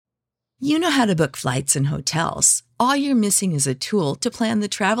You know how to book flights and hotels. All you're missing is a tool to plan the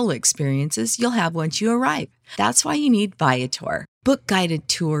travel experiences you'll have once you arrive. That's why you need Viator. Book guided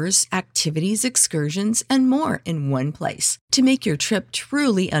tours, activities, excursions, and more in one place to make your trip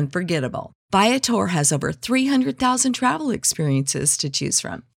truly unforgettable. Viator has over 300,000 travel experiences to choose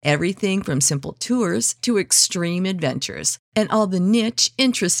from. Everything from simple tours to extreme adventures and all the niche,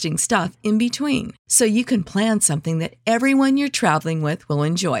 interesting stuff in between. So you can plan something that everyone you're traveling with will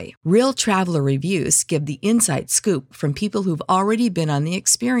enjoy. Real traveler reviews give the inside scoop from people who've already been on the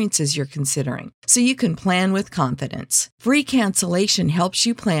experiences you're considering. So you can plan with confidence. Free cancellation helps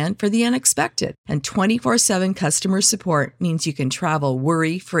you plan for the unexpected. And 24/7 customer support means you can travel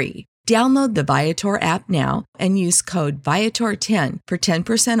worry-free. Download the Viator app now and use code Viator10 for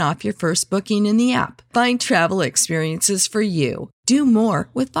 10% off your first booking in the app. Find travel experiences for you. Do more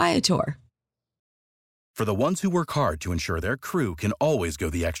with Viator. For the ones who work hard to ensure their crew can always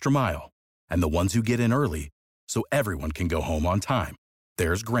go the extra mile, and the ones who get in early so everyone can go home on time,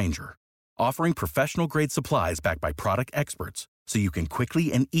 there's Grainger, offering professional-grade supplies backed by product experts so you can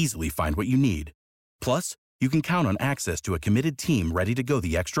quickly and easily find what you need. Plus, you can count on access to a committed team ready to go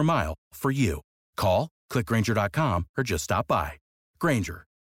the extra mile for you. Call, click Grainger.com, or just stop by. Grainger,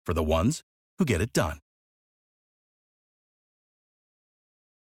 for the ones who get it done.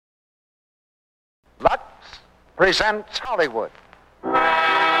 Lux presents Hollywood.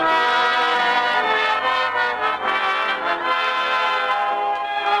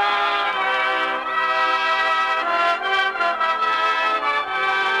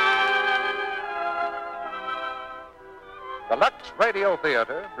 The Lux Radio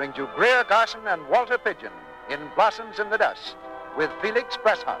Theater brings you Greer Garson and Walter Pidgeon in Blossoms in the Dust with Felix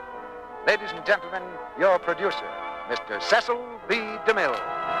Bressart. Ladies and gentlemen, your producer, Mr. Cecil B. DeMille.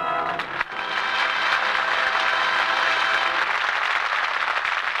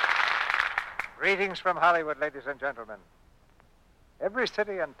 Greetings from Hollywood, ladies and gentlemen. Every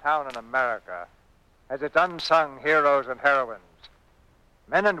city and town in America has its unsung heroes and heroines,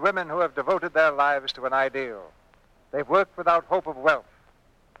 men and women who have devoted their lives to an ideal. They've worked without hope of wealth,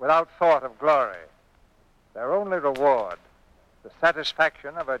 without thought of glory. Their only reward, the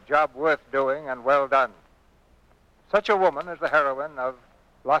satisfaction of a job worth doing and well done. Such a woman is the heroine of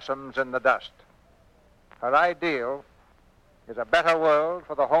Blossoms in the Dust. Her ideal is a better world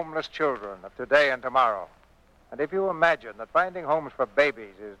for the homeless children of today and tomorrow. And if you imagine that finding homes for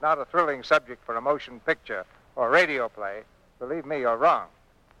babies is not a thrilling subject for a motion picture or radio play, believe me, you're wrong.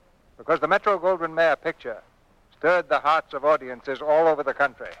 Because the Metro-Goldwyn-Mayer picture stirred the hearts of audiences all over the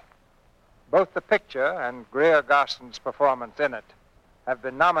country. Both the picture and Greer Garson's performance in it have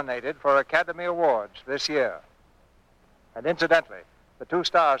been nominated for Academy Awards this year. And incidentally, the two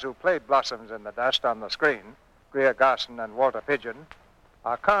stars who played Blossoms in the Dust on the screen, Greer Garson and Walter Pidgeon,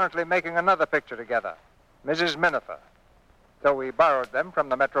 are currently making another picture together, Mrs. Minifer. So we borrowed them from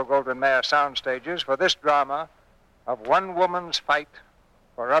the Metro-Goldwyn-Mayer sound stages for this drama of one woman's fight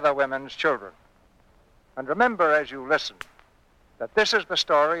for other women's children. And remember as you listen that this is the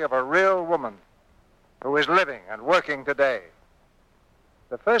story of a real woman who is living and working today.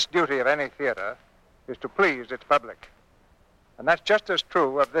 The first duty of any theater is to please its public. And that's just as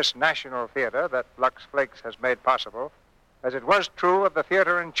true of this national theater that Lux Flakes has made possible as it was true of the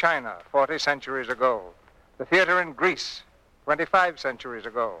theater in China 40 centuries ago, the theater in Greece 25 centuries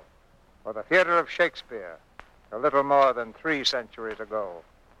ago, or the theater of Shakespeare a little more than 3 centuries ago.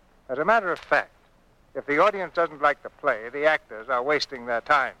 As a matter of fact, if the audience doesn't like the play, the actors are wasting their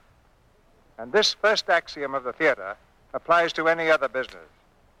time. And this first axiom of the theater applies to any other business,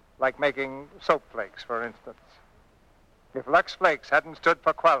 like making soap flakes, for instance. If Lux Flakes hadn't stood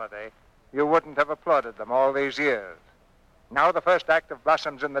for quality, you wouldn't have applauded them all these years. Now the first act of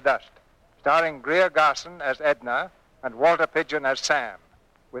Blossoms in the Dust, starring Greer Garson as Edna and Walter Pidgeon as Sam,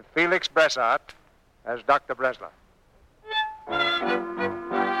 with Felix Bressart as Dr. Bresler.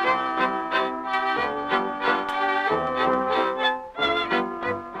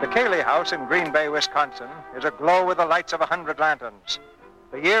 The Cayley House in Green Bay, Wisconsin, is aglow with the lights of 100 lanterns.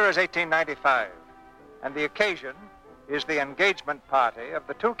 The year is 1895, and the occasion is the engagement party of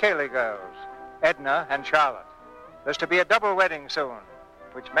the two Cayley girls, Edna and Charlotte. There's to be a double wedding soon,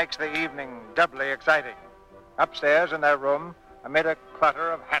 which makes the evening doubly exciting. Upstairs in their room, amid a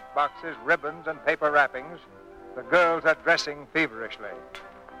clutter of hat boxes, ribbons, and paper wrappings, the girls are dressing feverishly.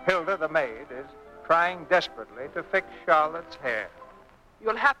 Hilda, the maid, is trying desperately to fix Charlotte's hair.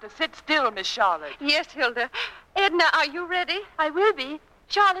 You'll have to sit still, Miss Charlotte. Yes, Hilda. Edna, are you ready? I will be.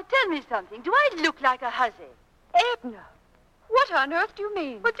 Charlotte, tell me something. Do I look like a hussy? Edna, what on earth do you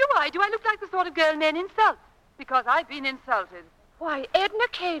mean? But do I? Do I look like the sort of girl men insult? Because I've been insulted. Why, Edna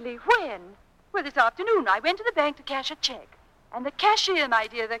Cayley, when? Well, this afternoon I went to the bank to cash a check. And the cashier, my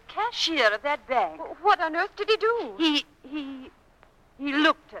dear, the cashier of that bank. What on earth did he do? He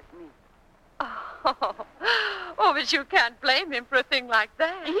looked at me. Oh, but you can't blame him for a thing like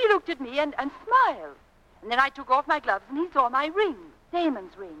that. He looked at me and smiled. And then I took off my gloves and he saw my ring,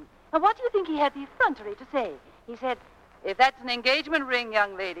 Damon's ring. And what do you think he had the effrontery to say? He said, "If that's an engagement ring,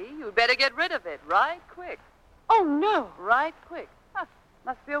 young lady, you'd better get rid of it right quick." Oh, no. Right quick. Huh,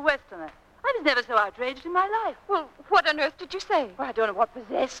 must be a Westerner. I was never so outraged in my life. Well, what on earth did you say? Well, I don't know what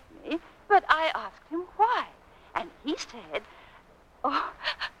possessed me, but I asked him why. And he said,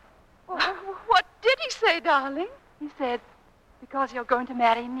 What did he say, darling? He said, "Because you're going to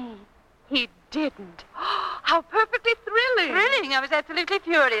marry me." He didn't. How perfectly thrilling. Thrilling. I was absolutely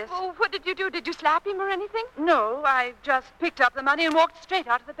furious. Oh, what did you do? Did you slap him or anything? No, I just picked up the money and walked straight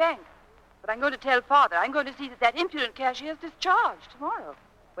out of the bank. But I'm going to tell Father. I'm going to see that impudent cashier's discharged tomorrow.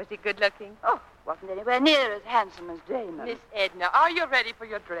 Was he good looking? Oh, wasn't anywhere near as handsome as Damon. Miss Edna, are you ready for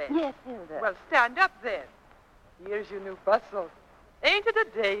your dress? Yes, Hilda. Well, stand up then. Here's your new bustle. Ain't it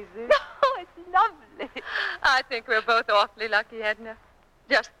a daisy? Oh, it's lovely. I think we're both awfully lucky, Edna.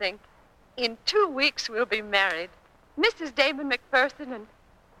 Just think. In 2 weeks, we'll be married. Mrs. Damon McPherson and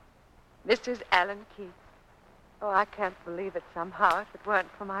Mrs. Allen Keith. Oh, I can't believe it somehow if it weren't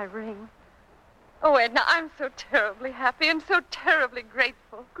for my ring. Oh, Edna, I'm so terribly happy and so terribly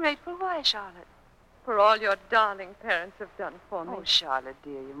grateful. Grateful? Why, Charlotte? For all your darling parents have done for me. Oh, Charlotte,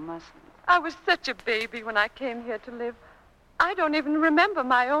 dear, you mustn't. I was such a baby when I came here to live. I don't even remember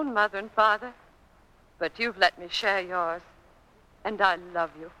my own mother and father. But you've let me share yours. And I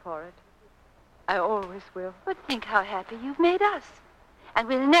love you for it. I always will. But think how happy you've made us. And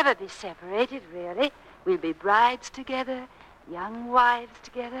we'll never be separated, really. We'll be brides together, young wives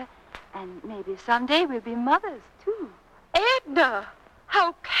together, and maybe someday we'll be mothers, too. Edna,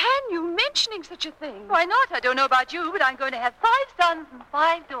 how can you mentioning such a thing? Why not? I don't know about you, but I'm going to have 5 sons and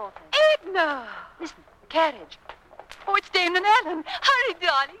 5 daughters. Edna! Listen, the carriage. Oh, it's Damon and Ellen. Hurry,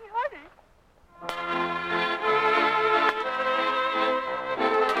 darling, hurry.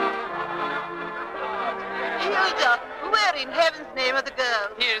 Hilda, where in heaven's name are the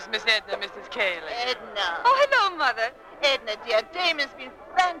girls? Here's Miss Edna, Mrs. Cayley. Edna. Oh, hello, Mother. Edna, dear, Damon's been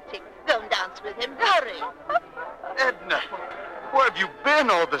frantic. Go and dance with him. Hurry. Edna, where have you been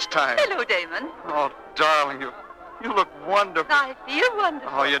all this time? Hello, Damon. Oh, darling, you look wonderful. I feel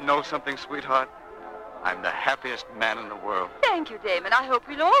wonderful. Oh, you know something, sweetheart? I'm the happiest man in the world. Thank you, Damon. I hope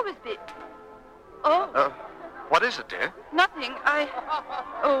we'll always be... Oh, What is it, dear? nothing.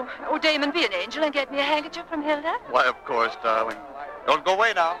 Oh, Damon, be an angel and get me a handkerchief from Hilda. Why, of course, darling. Don't go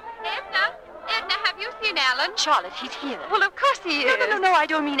away now. Edna, have you seen Alan? Charlotte, he's here. Well, of course he is. No, I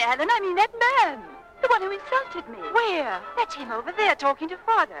don't mean Alan. I mean that man. The one who insulted me. Where? That's him over there talking to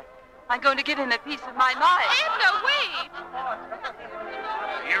Father. I'm going to give him a piece of my mind. Edna, wait!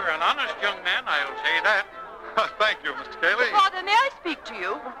 You're an honest young man, I'll say that. Thank you, Mr. Cayley. Father, may I speak to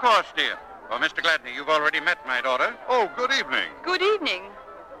you? Of course, dear. Well, Mr. Gladney, you've already met my daughter. Oh, good evening. Good evening.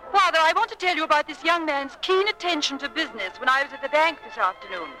 Father, I want to tell you about this young man's keen attention to business when I was at the bank this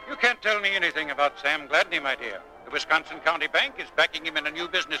afternoon. You can't tell me anything about Sam Gladney, my dear. The Wisconsin County Bank is backing him in a new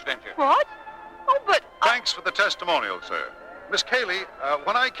business venture. What? Oh, but... Thanks for the testimonial, sir. Miss Cayley,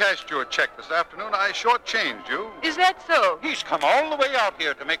 when I cashed your check this afternoon, I shortchanged you. Is that so? He's come all the way out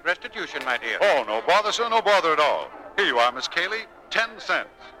here to make restitution, my dear. Oh, no bother, sir, no bother at all. Here you are, Miss Cayley, 10 cents.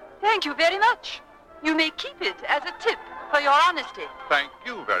 Thank you very much. You may keep it as a tip for your honesty. Thank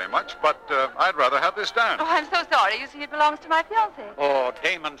you very much, but I'd rather have this done. Oh, I'm so sorry. You see, it belongs to my fiancé. Oh,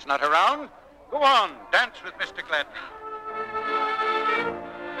 Damon's not around. Go on, dance with Mr. Gladney.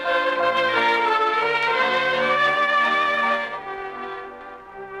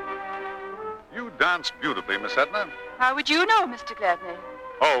 You danced beautifully, Miss Edna. How would you know, Mr. Gladney?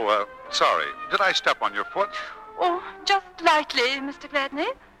 Oh, sorry. Did I step on your foot? Oh, just lightly, Mr. Gladney.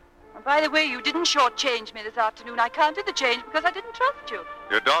 And by the way, you didn't shortchange me this afternoon. I counted the change because I didn't trust you.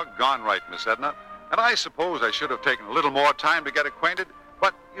 You're doggone right, Miss Edna. And I suppose I should have taken a little more time to get acquainted.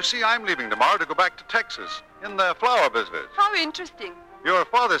 But you see, I'm leaving tomorrow to go back to Texas in the flower business. How interesting. Your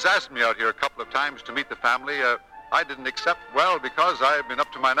father's asked me out here a couple of times to meet the family. I didn't accept, well, because I've been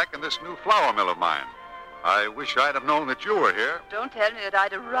up to my neck in this new flour mill of mine. I wish I'd have known that you were here. Don't tell me that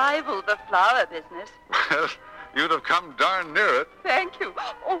I'd have rivaled the flower business. Well, you'd have come darn near it. Thank you.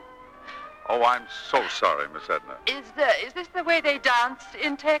 Oh, I'm so sorry, Miss Edna. Is this the way they dance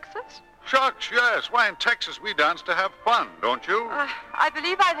in Texas? Shucks, yes. Why, in Texas, we dance to have fun, don't you? I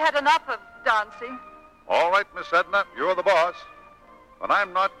believe I've had enough of dancing. All right, Miss Edna, you're the boss. But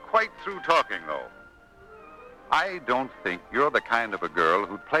I'm not quite through talking, though. I don't think you're the kind of a girl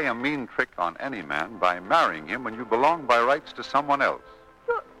who'd play a mean trick on any man by marrying him when you belong by rights to someone else.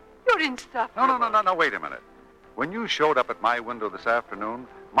 You're insufferable. No, wait a minute. When you showed up at my window this afternoon,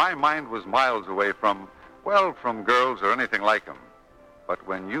 my mind was miles away from girls or anything like them. But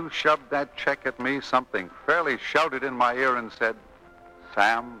when you shoved that check at me, something fairly shouted in my ear and said,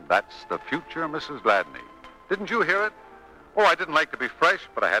 Sam, that's the future Mrs. Gladney. Didn't you hear it? Oh, I didn't like to be fresh,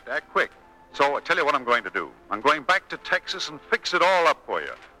 but I had to act quick. So I tell you what I'm going to do. I'm going back to Texas and fix it all up for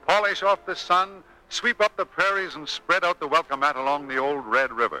you. Polish off the sun, sweep up the prairies, and spread out the welcome mat along the old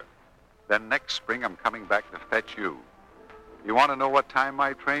Red River. Then next spring, I'm coming back to fetch you. You want to know what time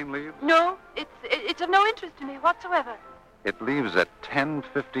my train leaves? No, it's of no interest to me whatsoever. It leaves at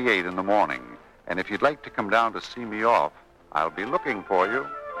 10:58 in the morning. And if you'd like to come down to see me off, I'll be looking for you.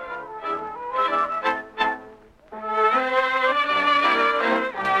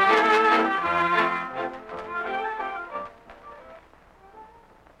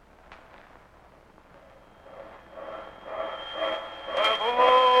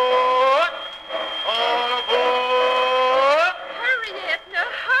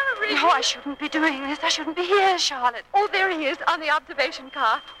 I shouldn't be doing this. I shouldn't be here, Charlotte. Oh, there he is on the observation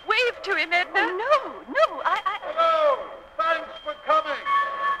car. Wave to him, Edna. Oh, no, Hello. Thanks for coming.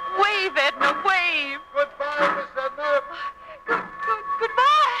 Wave, Edna, wave. Goodbye, Miss Edna.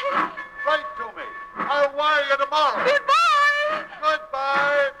 Goodbye. Write to me. I'll wire you tomorrow. Goodbye.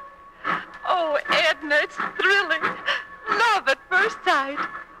 Goodbye. Oh, Edna, it's thrilling. Love at first sight.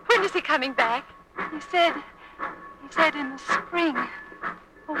 When is he coming back? He said in the spring.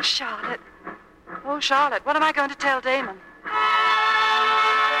 Oh, Charlotte. Oh, Charlotte, what am I going to tell Damon?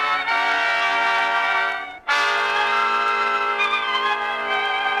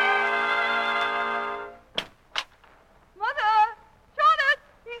 Mother! Charlotte!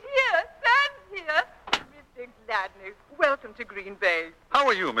 He's here! Sam's here! Mr. Gladney, welcome to Green Bay. How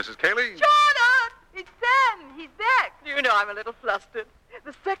are you, Mrs. Cayley? Charlotte! It's Sam. He's back. You know I'm a little flustered.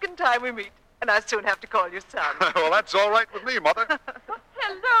 The second time we meet, and I soon have to call you son. Well, that's all right with me, Mother.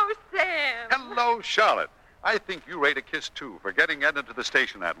 Hello, Sam. Hello, Charlotte. I think you rate a kiss, too, for getting Edna to the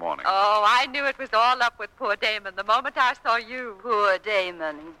station that morning. Oh, I knew it was all up with poor Damon the moment I saw you. Poor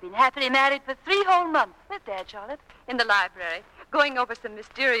Damon. He's been happily married for 3 whole months. Where's Dad, Charlotte? In the library, going over some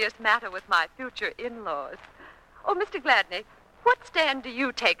mysterious matter with my future in-laws. Oh, Mr. Gladney, what stand do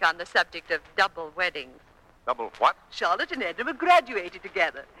you take on the subject of double weddings? Double what? Charlotte and Edna were graduated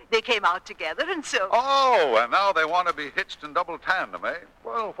together. They came out together, and so... Oh, and now they want to be hitched in double tandem, eh?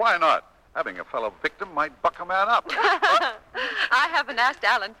 Well, why not? Having a fellow victim might buck a man up. I haven't asked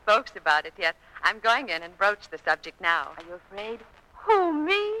Alan's folks about it yet. I'm going in and broach the subject now. Are you afraid? Who,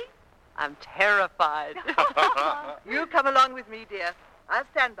 me? I'm terrified. You come along with me, dear. I'll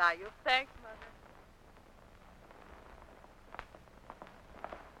stand by you. Thanks, Mother.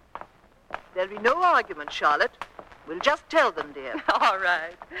 There'll be no argument, Charlotte. We'll just tell them, dear. All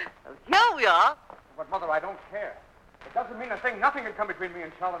right. Well, here we are. But, Mother, I don't care. It doesn't mean a thing. Nothing can come between me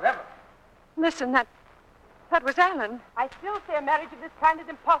and Charlotte ever. Listen, that was Alan. I still say a marriage of this kind is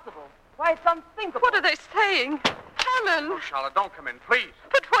impossible. Why, it's unthinkable. What are they saying? Alan! Oh, Charlotte, don't come in, please.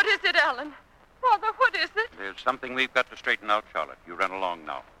 But what is it, Alan? Father, what is it? There's something we've got to straighten out, Charlotte. You run along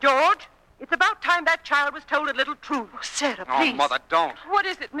now. George, it's about time that child was told a little truth. Oh, Sarah, please. Oh, Mother, don't. What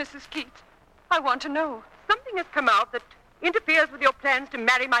is it, Mrs. Keats? I want to know. Something has come out that interferes with your plans to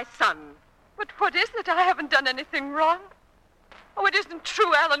marry my son. But what is it? I haven't done anything wrong. Oh, it isn't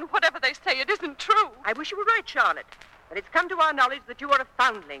true, Alan. Whatever they say, it isn't true. I wish you were right, Charlotte. But it's come to our knowledge that you are a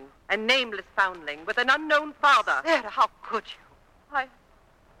foundling, a nameless foundling, with an unknown father. Sarah, how could you?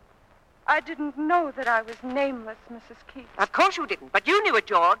 I didn't know that I was nameless, Mrs. Keats. Of course you didn't, but you knew it,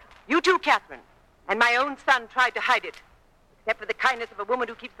 George. You too, Catherine. And my own son tried to hide it. Except for the kindness of a woman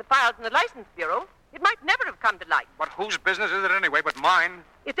who keeps the files in the License Bureau, it might never have come to light. But whose business is it anyway but mine?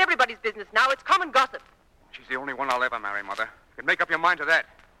 It's everybody's business now. It's common gossip. She's the only one I'll ever marry, Mother. You can make up your mind to that.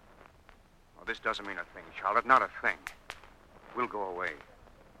 Oh, this doesn't mean a thing, Charlotte. Not a thing. We'll go away.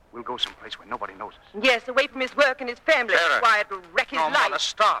 We'll go someplace where nobody knows us. Yes, away from his work and his family. Sarah. Why, it'll wreck his life. Mother,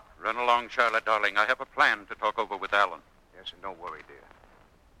 stop. Run along, Charlotte, darling. I have a plan to talk over with Alan. Yes, and don't worry, dear.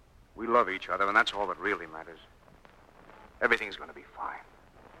 We love each other, and that's all that really matters. Everything's going to be fine.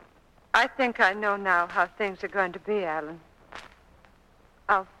 I think I know now how things are going to be, Alan.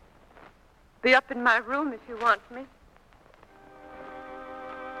 I'll be up in my room if you want me.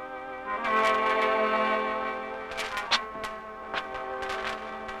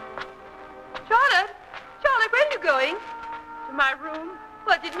 Charlotte, where are you going? To my room.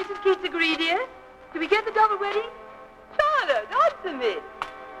 What, did Mrs. Keats agree, dear? Did we get the double wedding? Charlotte, answer me.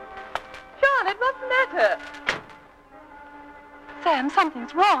 Charlotte, what's the matter? Sam,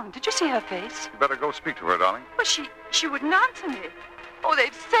 something's wrong. Did you see her face? You better go speak to her, darling. Well, she wouldn't answer me. Oh,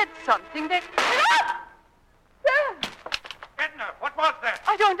 they've said something. Sam! Edna, what was that?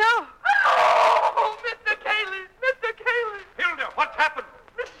 I don't know. Oh, Mr. Cayley! Mr. Cayley! Hilda, what's happened?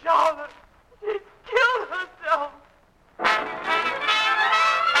 Miss Charlotte! She killed herself!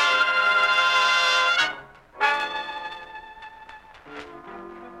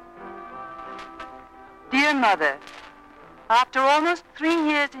 Dear Mother, after almost 3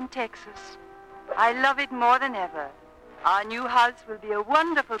 years in Texas, I love it more than ever. Our new house will be a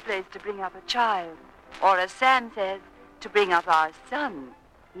wonderful place to bring up a child, or as Sam says, to bring up our son.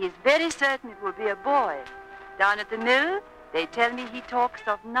 He is very certain it will be a boy. Down at the mill, they tell me he talks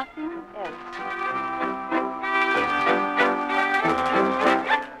of nothing else.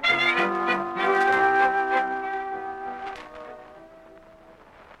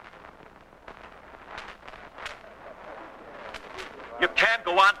 You can't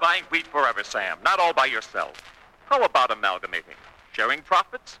go on buying wheat forever, Sam. Not all by yourself. How about amalgamating? Sharing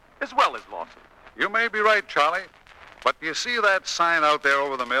profits as well as losses. You may be right, Charlie. But do you see that sign out there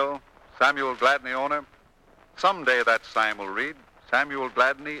over the mill? Samuel Gladney, owner? Someday that sign will read, Samuel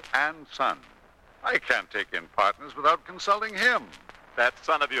Gladney and Son. I can't take in partners without consulting him. That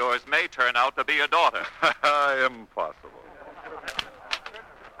son of yours may turn out to be your daughter. Impossible.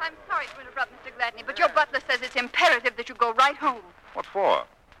 I'm sorry to interrupt, Mr. Gladney, but your butler says it's imperative that you go right home. What for?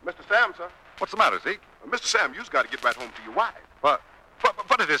 Mr. Sam, sir. What's the matter, Zeke? Mr. Sam, you's got to get right home to your wife. But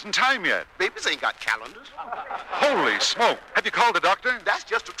it isn't time yet. Babies ain't got calendars. Holy smoke. Have you called the doctor? That's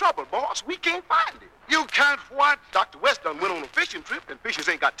just the trouble, boss. We can't find him. You can't what? Dr. West done went on a fishing trip, and fishers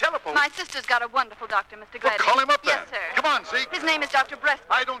ain't got telephones. My sister's got a wonderful doctor, Mr. Gladney. Well, call him up then. Yes, sir. Come on, Zeke. His name is Dr. Brest.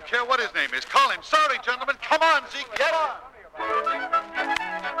 I don't care what his name is. Call him. Sorry, gentlemen. Come on, Zeke. Get on.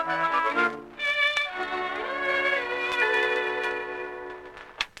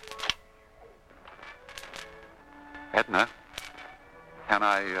 Edna, can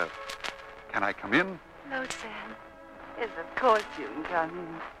I come in? No, Sam. Yes, of course you can come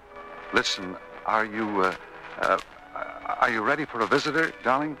in. Listen, are you ready for a visitor,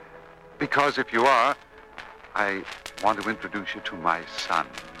 darling? Because if you are, I want to introduce you to my son.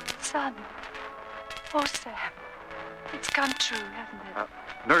 Son? Oh, Sam. It's come true, hasn't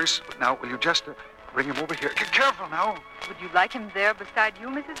it? Nurse, now, will you just bring him over here? Careful now. Would you like him there beside you,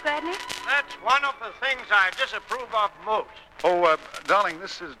 Mrs. Gladney? That's one of the things I disapprove of most. Oh, darling,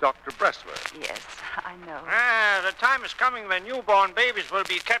 this is Dr. Bressler. Yes, I know. The time is coming when newborn babies will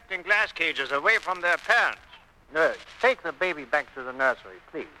be kept in glass cages away from their parents. Nurse, take the baby back to the nursery,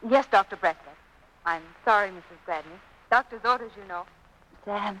 please. Yes, Dr. Bressler. I'm sorry, Mrs. Gladney. Doctor's orders, you know.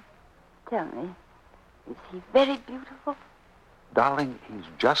 Sam, tell me, is he very beautiful? Darling, he's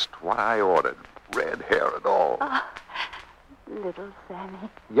just what I ordered. Red hair and all. Oh, little Sammy.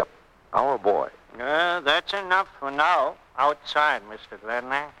 Yep, our boy. That's enough for now. Outside, Mr.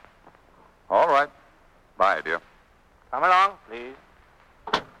 Gladney. All right. Bye, dear. Come along, please.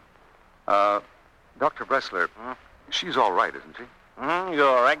 Dr. Bressler, she's all right, isn't she?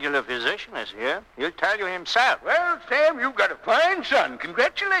 Your regular physician is here. He'll tell you himself. Well, Sam, you've got a fine son.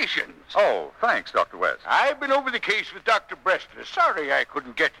 Congratulations. Oh, thanks, Dr. West. I've been over the case with Dr. Bressler. Sorry I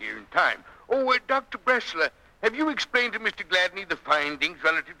couldn't get here in time. Oh, Dr. Bressler, have you explained to Mr. Gladney the findings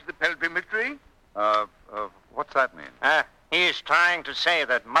relative to the Peltry mystery? What's that mean? He's trying to say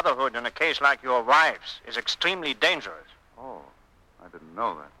that motherhood in a case like your wife's is extremely dangerous. Oh, I didn't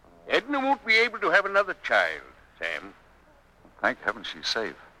know that. Edna won't be able to have another child, Sam. Thank heaven she's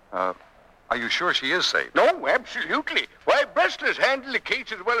safe. Are you sure she is safe? No, absolutely. Why, Bressler's handled the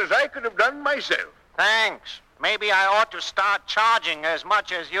case as well as I could have done myself. Thanks. Maybe I ought to start charging as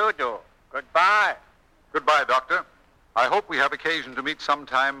much as you do. Goodbye. Goodbye, Doctor. I hope we have occasion to meet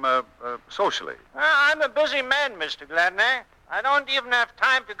sometime socially. I'm a busy man, Mr. Gladney. I don't even have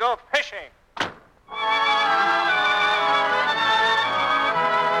time to go fishing.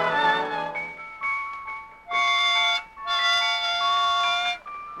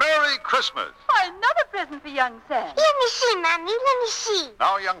 Merry Christmas. Oh, another present for young Sam. Let me see, Mommy. Let me see.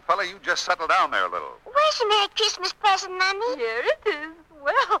 Now, young fella, you just settle down there a little. Where's the Merry Christmas present, Mommy? Here it is.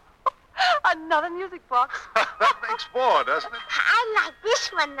 Well, another music box. That makes four, doesn't it? I like this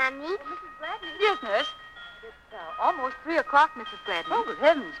one, Mommy. Mrs. Gladney? Yes, nurse. It's almost 3 o'clock, Mrs. Gladney. Oh, good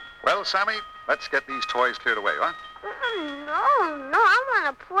heavens. Well, Sammy, let's get these toys cleared away, huh? No, I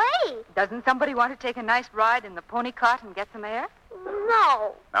want to play. Doesn't somebody want to take a nice ride in the pony cart and get some air?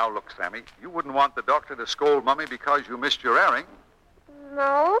 No. Now, look, Sammy, you wouldn't want the doctor to scold Mummy because you missed your airing.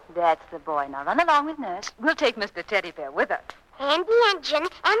 No. That's the boy. Now run along with Nurse. We'll take Mr. Teddy Bear with us. And the engine, and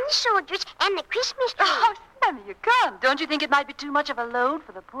the soldiers, and the Christmas tree. Oh, Sammy, you can't. Don't you think it might be too much of a load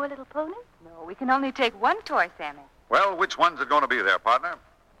for the poor little pony? No, we can only take one toy, Sammy. Well, which one's it going to be there, partner?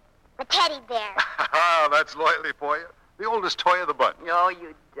 A teddy bear. Ah, that's loyally for you. The oldest toy of the bunch. Oh,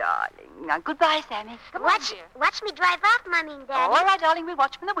 you darling. Now, goodbye, Sammy. Come on, dear. Watch me drive off, Mommy and Daddy. All right, darling, we'll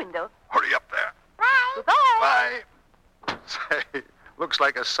watch from the window. Hurry up there. Bye. Goodbye. Bye. Say, looks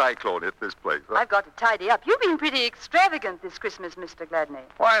like a cyclone hit this place. Huh? I've got to tidy up. You've been pretty extravagant this Christmas, Mr. Gladney.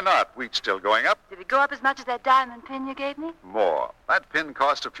 Why not? Wheat's still going up. Did it go up as much as that diamond pin you gave me? More. That pin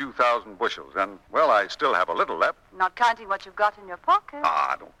cost a few thousand bushels, and, well, I still have a little left. Not counting what you've got in your pocket.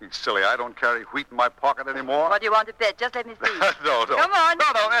 Ah, don't be silly. I don't carry wheat in my pocket anymore. What do you want to bet? Just let me see. No. Come on.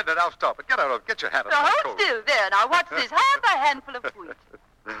 No, Edna, now stop it. Get out of it. Get your hat on. Hold still. There. Now, what's this? Half a handful of wheat.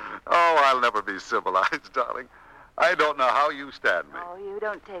 Oh, I'll never be civilized, darling. I don't know how you stand me. Oh, you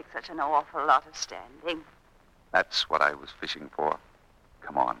don't take such an awful lot of standing. That's what I was fishing for.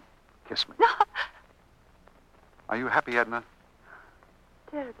 Come on. Kiss me. Are you happy, Edna?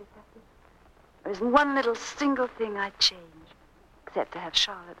 Terribly happy. There isn't one little single thing I'd change, except to have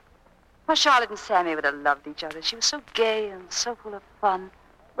Charlotte. Well, Charlotte and Sammy would have loved each other. She was so gay and so full of fun.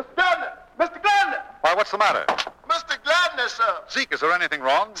 Mr. Gladney! Mr. Gladney! Why, what's the matter? Mr. Gladney, sir. Zeke, is there anything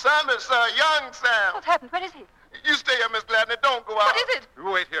wrong? Sammy, sir. Young Sam. What's happened? Where is he? You stay here, Miss Gladney. Don't go out. What is it? You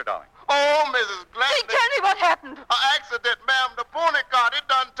wait here, darling. Oh, Mrs. Gladney. Zeke, tell me what happened. An accident, ma'am. The pony cart, it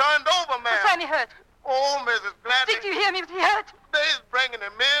done turned over, ma'am. Was Sammy hurt? Oh, Mrs. Gladney. Zeke, do you hear me? Was he hurt? They's bringing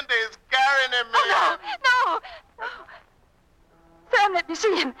him in. They's carrying him in. Oh, no. Sam, let me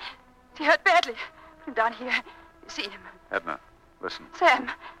see him. Is he hurt badly? Put him down here. You see him. Edna, listen. Sam,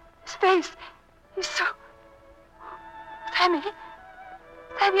 his face. He's so... Sammy,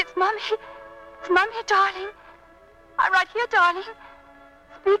 it's Mommy. It's Mommy, darling. I'm right here, darling.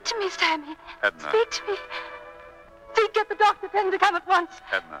 Speak to me, Sammy. Edna. Speak to me. Zeke, get the doctor. Tell him to come at once.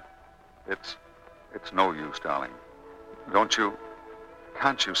 Edna, it's no use, darling.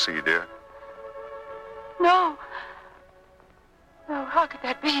 Can't you see, dear? No. No, how could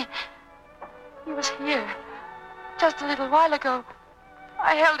that be? He was here just a little while ago.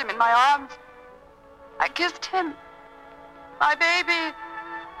 I held him in my arms. I kissed him. My baby.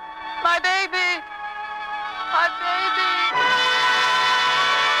 My baby. My baby.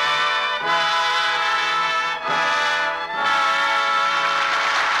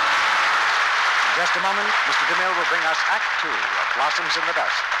 In just a moment, Mr. DeMille will bring us Act Two of Blossoms in the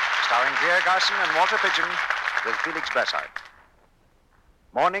Dust, starring Greer Garson and Walter Pidgeon with Felix Bressart.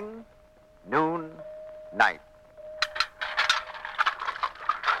 Morning, noon, night.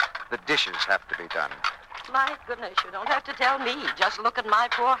 The dishes have to be done. My goodness, you don't have to tell me. Just look at my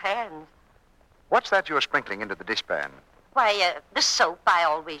poor hands. What's that you're sprinkling into the dishpan? Why, the soap I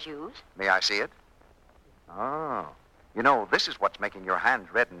always use. May I see it? Oh. You know, this is what's making your hands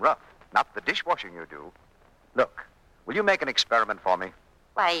red and rough, not the dishwashing you do. Look, will you make an experiment for me?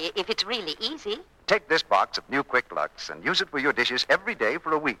 Why, if it's really easy. Take this box of new Quick Lux and use it for your dishes every day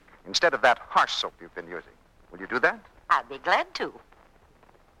for a week, instead of that harsh soap you've been using. Will you do that? I'll be glad to.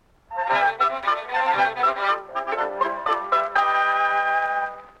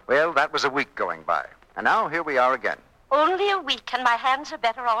 Well, that was a week going by. And now here we are again. Only a week and my hands are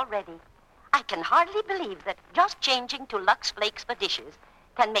better already. I can hardly believe that just changing to Lux Flakes for dishes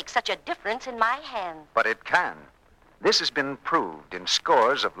can make such a difference in my hands. But it can. This has been proved in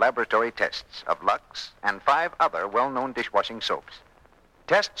scores of laboratory tests of Lux and 5 other well-known dishwashing soaps.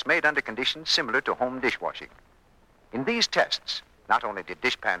 Tests made under conditions similar to home dishwashing. In these tests, not only did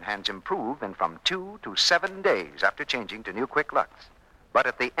dishpan hands improve in from 2 to 7 days after changing to new Quick Lux, but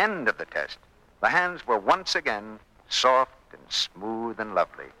at the end of the test, the hands were once again soft and smooth and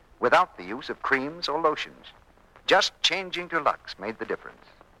lovely, without the use of creams or lotions. Just changing to Lux made the difference.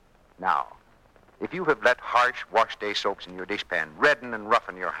 Now, if you have let harsh wash day soaps in your dishpan redden and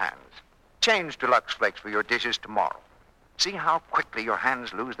roughen your hands, change to Lux Flakes for your dishes tomorrow. See how quickly your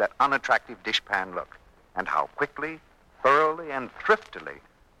hands lose that unattractive dishpan look, and how quickly, thoroughly, and thriftily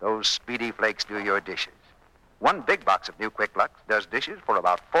those speedy flakes do your dishes. One big box of new Quick Lux does dishes for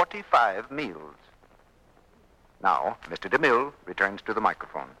about 45 meals. Now, Mr. DeMille returns to the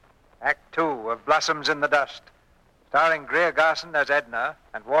microphone. Act Two of Blossoms in the Dust, starring Greer Garson as Edna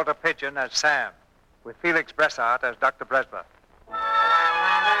and Walter Pidgeon as Sam, with Felix Bressart as Dr. Bresler.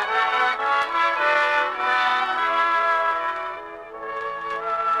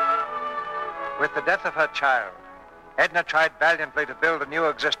 With the death of her child, Edna tried valiantly to build a new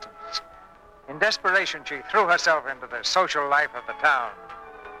existence. In desperation, she threw herself into the social life of the town,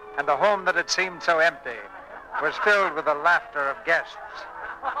 and the home that had seemed so empty was filled with the laughter of guests.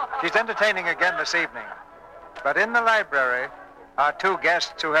 She's entertaining again this evening, but in the library are 2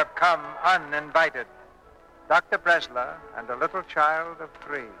 guests who have come uninvited. Dr. Bresler and a little child of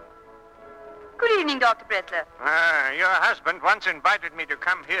 3. Good evening, Dr. Bresler. Your husband once invited me to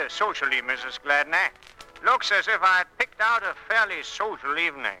come here socially, Mrs. Gladney. Looks as if I'd picked out a fairly social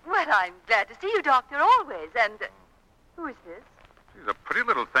evening. Well, I'm glad to see you, Doctor, always. And who is this? She's a pretty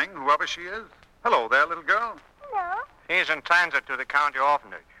little thing, whoever she is. Hello there, little girl. Hello. She's in transit to the county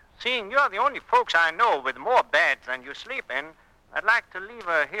orphanage. Seeing you're the only folks I know with more beds than you sleep in, I'd like to leave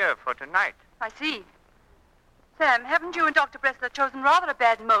her here for tonight. I see. Sam, haven't you and Dr. Bresler chosen rather a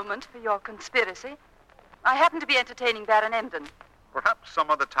bad moment for your conspiracy? I happen to be entertaining Baron Emden. Perhaps some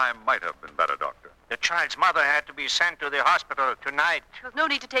other time might have been better, Doctor. The child's mother had to be sent to the hospital tonight. There's no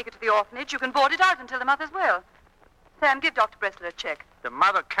need to take it to the orphanage. You can board it out until the mother's well. Sam, give Dr. Bresler a check. The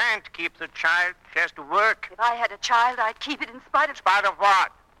mother can't keep the child. She has to work. If I had a child, I'd keep it in spite of... In spite of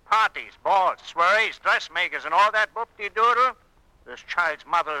what? Parties, balls, swearies, dressmakers, and all that boop-de-doodle? This child's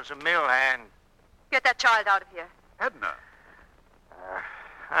mother is a mill hand. Get that child out of here. Edna.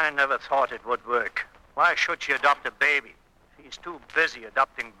 I never thought it would work. Why should she adopt a baby? She's too busy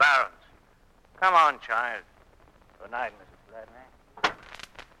adopting barons. Come on, child. Good night, Mrs. Gladney.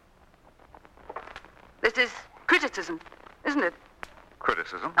 This is criticism, isn't it?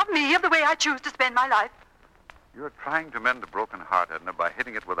 Criticism? Of me, of the way I choose to spend my life. You're trying to mend a broken heart, Edna, by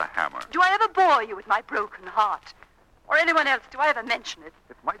hitting it with a hammer. Do I ever bore you with my broken heart? Or anyone else? Do I ever mention it?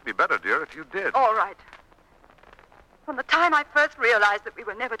 It might be better, dear, if you did. All right. From the time I first realized that we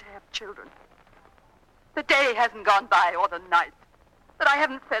were never to have children, the day hasn't gone by, or the night, that I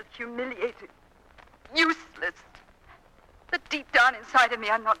haven't felt humiliated, useless. That deep down inside of me,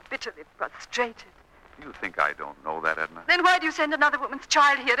 I'm not bitterly frustrated. You think I don't know that, Edna? Then why do you send another woman's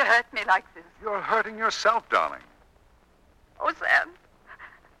child here to hurt me like this? You're hurting yourself, darling. Oh, Sam.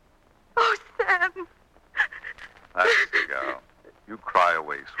 Oh, Sam. That's the girl. You cry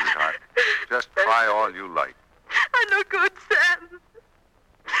away, sweetheart. Just cry all you like. I'm no good, Sam.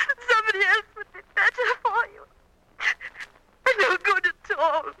 Somebody else would be better for you. I'm no good at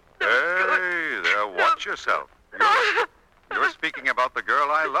all. Hey, there, watch yourself. You're speaking about the girl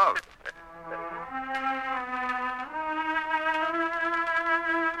I love.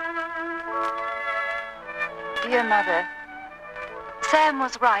 Dear Mother, Sam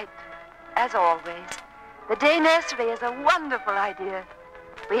was right, as always. The day nursery is a wonderful idea.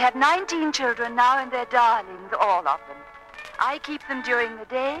 We have 19 children now, and they're darlings, all of them. I keep them during the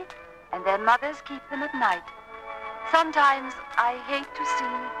day, and their mothers keep them at night. Sometimes I hate to see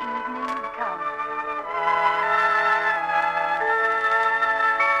evening come.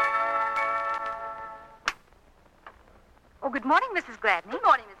 Oh, good morning, Mrs. Gladney. Good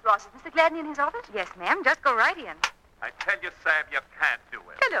morning, Miss Ross. Is Mr. Gladney in his office? Yes, ma'am. Just go right in. I tell you, Sam, you can't do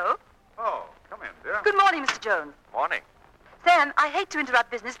it. Hello. Oh, come in, dear. Good morning, Mr. Jones. Morning. Sam, I hate to interrupt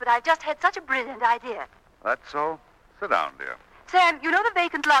business, but I've just had such a brilliant idea. That's so? Sit down, dear. Sam, you know the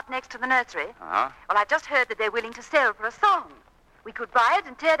vacant lot next to the nursery? Uh-huh. Well, I've just heard that they're willing to sell for a song. We could buy it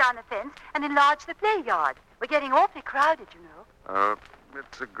and tear down the fence and enlarge the play yard. We're getting awfully crowded, you know.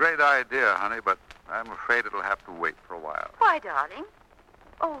 It's a great idea, honey, but I'm afraid it'll have to wait for a while. Why, darling?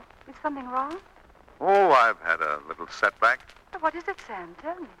 Oh, is something wrong? Oh, I've had a little setback. What is it, Sam?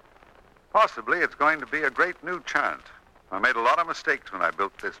 Tell me. Possibly it's going to be a great new chance. I made a lot of mistakes when I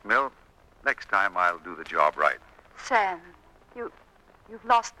built this mill. Next time I'll do the job right. Sam, you've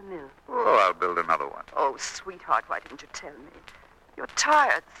lost the mill. Oh, I'll build another one. Oh, sweetheart, why didn't you tell me? You're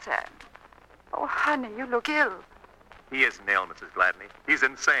tired, Sam. Oh, honey, you look ill. He isn't ill, Mrs. Gladney. He's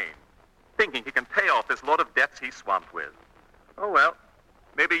insane. Thinking he can pay off this load of debts he's swamped with. Oh, well,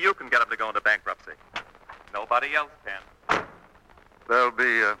 maybe you can get him to go into bankruptcy. Nobody else can. There'll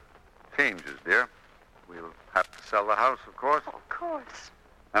be changes, dear. We'll have to sell the house, of course. Of course.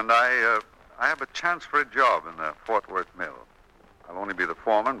 And I have a chance for a job in the Fort Worth mill. I'll only be the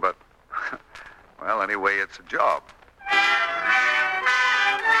foreman, but, well, anyway, it's a job.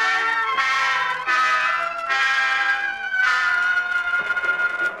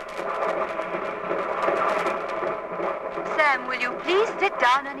 Sam, will you please sit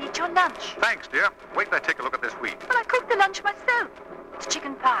down and eat your lunch? Thanks, dear. Wait till I take a look at this wheat. Well, I cooked the lunch myself. It's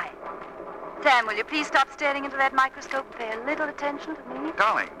chicken pie. Sam, will you please stop staring into that microscope and pay a little attention to me?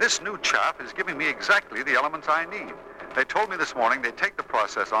 Darling, this new chap is giving me exactly the elements I need. They told me this morning they'd take the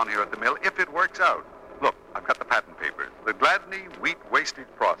process on here at the mill if it works out. Look, I've got the patent papers. The Gladney wheat wastage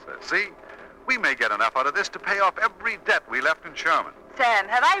process. See? We may get enough out of this to pay off every debt we left in Sherman. Sam,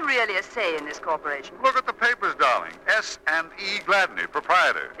 have I really a say in this corporation? Look at the papers, darling. S&E Gladney,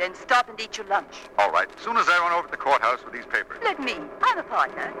 proprietor. Then stop and eat your lunch. All right. As soon as I run over to the courthouse with these papers. Let me. I'm a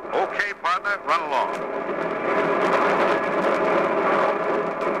partner. Okay, partner. Run along.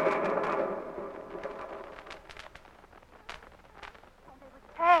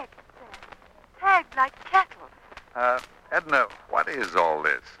 like cattle. Edna, what is all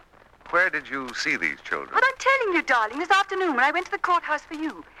this? Where did you see these children? But I'm telling you, darling, this afternoon when I went to the courthouse for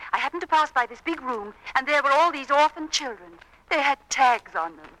you, I happened to pass by this big room, and there were all these orphan children. They had tags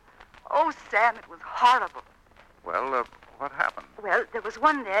on them. Oh, Sam, it was horrible. Well, what happened? Well, there was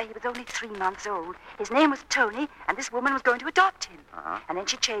one there. He was only 3 months old. His name was Tony, and this woman was going to adopt him. Uh-huh. And then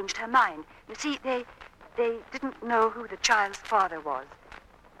she changed her mind. You see, they didn't know who the child's father was.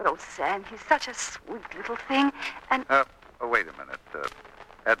 But, oh, Sam, he's such a sweet little thing, and... wait a minute.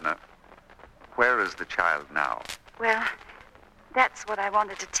 Edna, where is the child now? Well, that's what I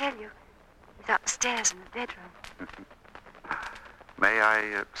wanted to tell you. He's upstairs in the bedroom. May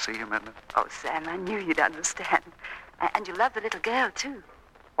I see him, Edna? Oh, Sam, I knew you'd understand. And you love the little girl, too.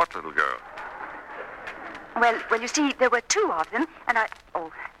 What little girl? Well, you see, there were 2 of them, and I...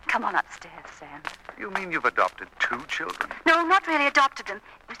 Oh, come on upstairs, Sam. You mean you've adopted 2 children? No, not really adopted them.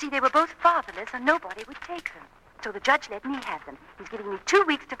 You see, they were both fatherless, and nobody would take them. So the judge let me have them. He's giving me 2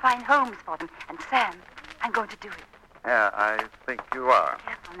 weeks to find homes for them. And, Sam, I'm going to do it. Yeah, I think you are.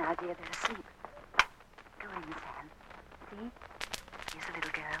 Careful now, dear. They're asleep. Go in, Sam. See? Here's a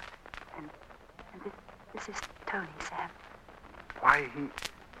little girl. And this is Tony, Sam. Why,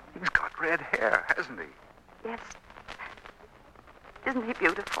 he's got red hair, hasn't he? Yes. Isn't he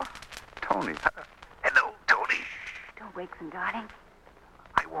beautiful? Tony. Hello, Tony. Shh, don't wake them, darling.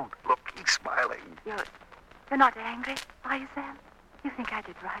 I won't. Look, he's smiling. You're not angry, are you, Sam? You think I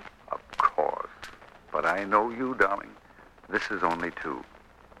did right? Of course. But I know you, darling. This is only 2.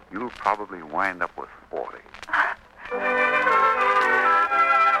 You'll probably wind up with 40.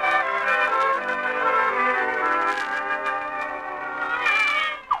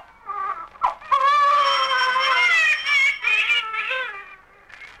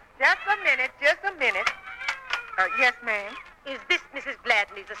 Just a minute. Yes, ma'am. Is this Mrs.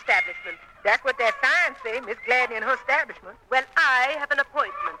 Gladney's establishment? That's what their signs say, Miss Gladney and her establishment. Well, I have an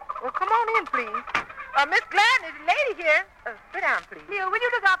appointment. Well, come on in, please. Miss Gladney, the lady here. Sit down, please. Leo, will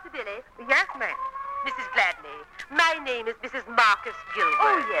you look after Billy? Yes, ma'am. Mrs. Gladney, my name is Mrs. Marcus Gilbert.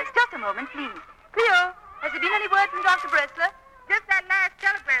 Oh, yes. Just a moment, please. Leo, has there been any word from Dr. Bressler? Just that last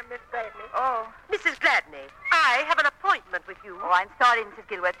telegram, Miss Gladney. Oh. Mrs. Gladney, I have an appointment with you. Oh, I'm sorry, Mrs.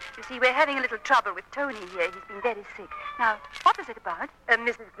 Gilbert. You see, we're having a little trouble with Tony here. He's been very sick. Now, what was it about?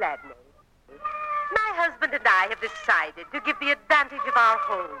 Mrs. Gladney, my husband and I have decided to give the advantage of our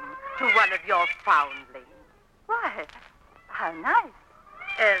home to one of your foundlings. Why? How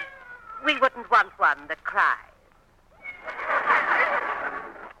nice. We wouldn't want one that cries.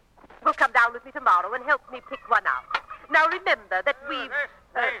 Well, come down with me tomorrow and help me pick one out. Now, remember that we've... This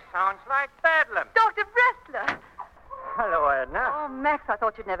place sounds like bedlam. Dr. Bressler! Hello, Edna. Oh, Max, I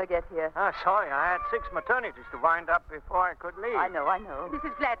thought you'd never get here. Sorry, I had 6 maternities to wind up before I could leave. I know.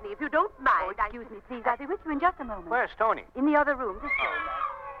 Mrs. Gladney, if you don't mind... Oh, excuse me, please. I'll be with you in just a moment. Where's Tony? In the other room. This way, Max.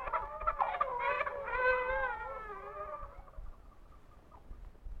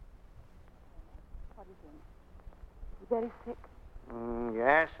 What do you think? Is he very sick?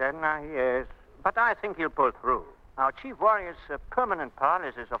 Yes, Edna, he is. But I think he'll pull through. Our chief worry is permanent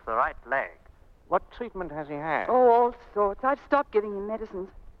paralysis of the right leg. What treatment has he had? Oh, all sorts. I've stopped giving him medicines.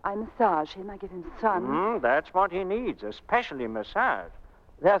 I massage him. I give him sun. That's what he needs, especially massage.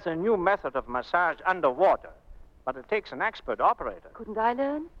 There's a new method of massage underwater, but it takes an expert operator. Couldn't I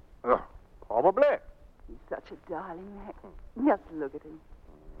learn? Probably. He's such a darling, Max. Just look at him.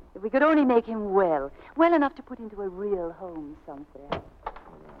 If we could only make him well enough to put into a real home somewhere.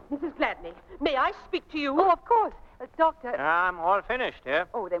 Mrs. Gladney, may I speak to you? Oh, of course. Doctor... I'm all finished here.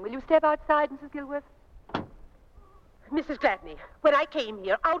 Oh, then will you step outside, Mrs. Gilworth? Mrs. Gladney, when I came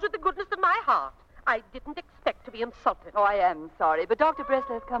here, out of the goodness of my heart, I didn't expect to be insulted. Oh, I am sorry, but Dr.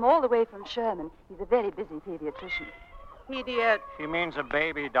 Bressler has come all the way from Sherman. He's a very busy pediatrician. She means a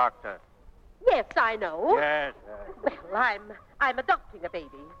baby doctor. Yes, I know. Yes. Well, I'm adopting a baby.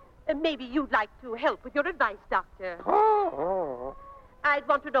 Maybe you'd like to help with your advice, Doctor. Oh. I'd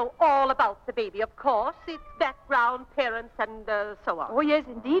want to know all about the baby, of course. Its background, parents, and so on. Oh, yes,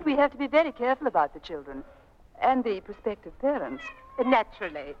 indeed. We have to be very careful about the children. And the prospective parents.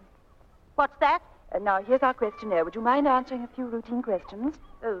 Naturally. What's that? Now, here's our questionnaire. Would you mind answering a few routine questions?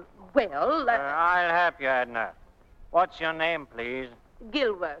 I'll help you, Edna. What's your name, please?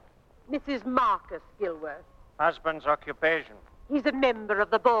 Gilworth. Mrs. Marcus Gilworth. Husband's occupation? He's a member of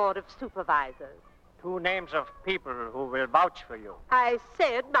the Board of Supervisors. 2 names of people who will vouch for you. I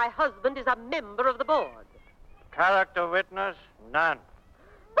said my husband is a member of the board. Character witness? None.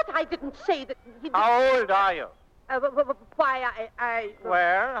 But I didn't say that he... How old are you? Why,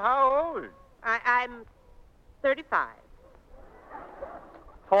 Well, how old? I'm 35.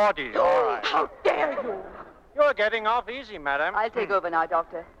 40. All right. How dare you? You're getting off easy, madam. I'll take over now,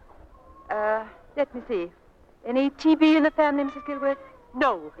 Doctor. Let me see. Any TB in the family, Mrs. Gilworth?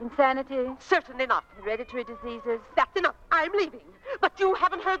 No. Insanity? Certainly not. Hereditary diseases? That's enough. I'm leaving. But you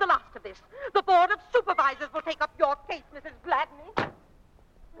haven't heard the last of this. The Board of Supervisors will take up your case, Mrs. Gladney.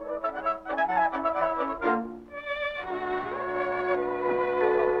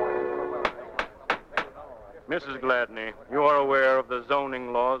 Mrs. Gladney, you are aware of the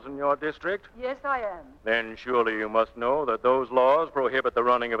zoning laws in your district? Yes, I am. Then surely you must know that those laws prohibit the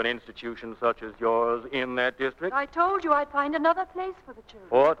running of an institution such as yours in that district. I told you I'd find another place for the children.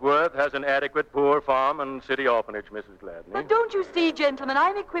 Fort Worth has an adequate poor farm and city orphanage, Mrs. Gladney. But don't you see, gentlemen,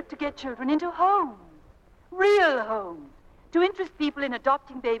 I'm equipped to get children into homes. Real homes. To interest people in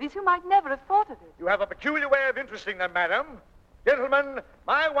adopting babies who might never have thought of it. You have a peculiar way of interesting them, madam. Gentlemen,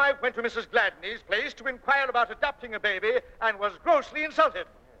 my wife went to Mrs. Gladney's place to inquire about adopting a baby and was grossly insulted.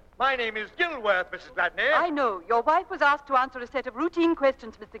 My name is Gilworth, Mrs. Gladney. I know. Your wife was asked to answer a set of routine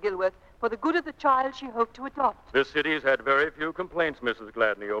questions, Mr. Gilworth, for the good of the child she hoped to adopt. This city's had very few complaints, Mrs.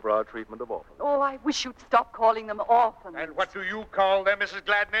 Gladney, over our treatment of orphans. Oh, I wish you'd stop calling them orphans. And what do you call them, Mrs.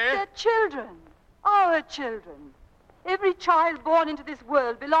 Gladney? They're children. Our children. Every child born into this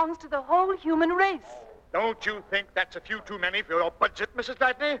world belongs to the whole human race. Don't you think that's a few too many for your budget, Mrs.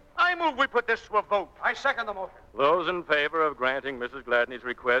 Gladney? I move we put this to a vote. I second the motion. Those in favor of granting Mrs. Gladney's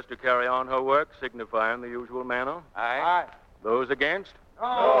request to carry on her work signify in the usual manner. Aye. Those against?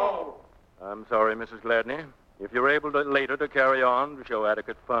 No. I'm sorry, Mrs. Gladney. If you're able to later to carry on to show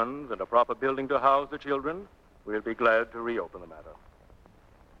adequate funds and a proper building to house the children, we'll be glad to reopen the matter.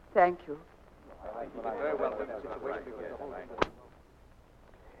 Thank you.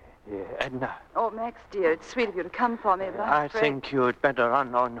 Edna. Oh, Max, dear, it's sweet of you to come for me, but I think you'd better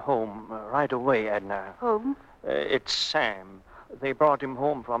run on home right away, Edna. Home? It's Sam. They brought him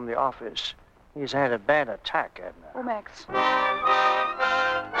home from the office. He's had a bad attack, Edna. Oh, Max. Can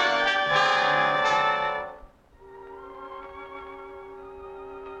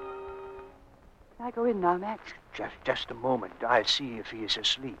I go in now, Max? Just a moment. I'll see if he's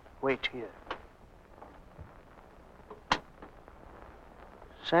asleep. Wait here.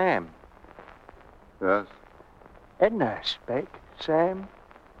 Sam. Yes? Edna's back, Sam.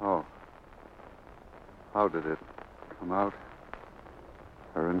 Oh. How did it come out?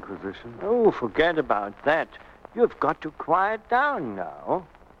 Her inquisition? Oh, forget about that. You've got to quiet down now.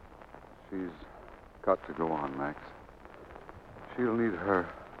 She's got to go on, Max. She'll need her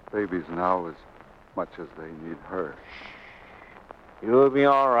babies now as much as they need her. You'll be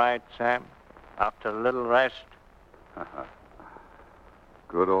all right, Sam. After a little rest.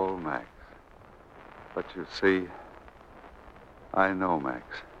 Good old Max. But you see, I know, Max.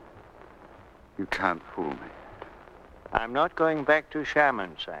 You can't fool me. I'm not going back to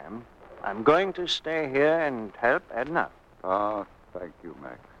Shaman, Sam. I'm going to stay here and help Edna. Ah, thank you,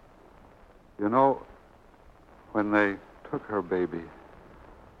 Max. You know, when they took her baby,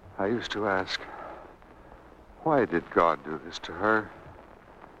 I used to ask, why did God do this to her?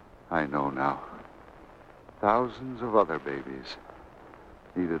 I know now. Thousands of other babies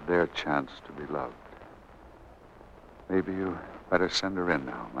needed their chance to be loved. Maybe you better send her in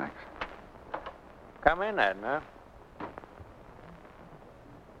now, Max. Come in, Edna.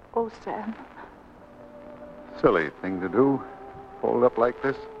 Oh, Sam. Silly thing to do, fold up like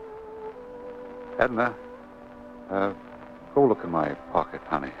this. Edna, go look in my pocket,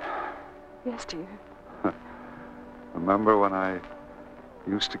 honey. Yes, dear. Remember when I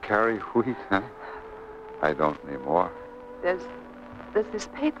used to carry wheat, huh? I don't anymore. There's this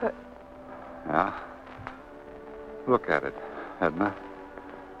paper. Yeah? Look at it, Edna.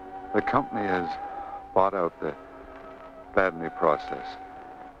 The company has bought out the Gladney process.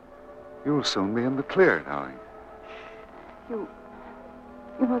 You'll soon be in the clear, darling. You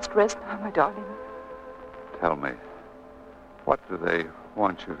must rest now, my darling. Tell me, what do they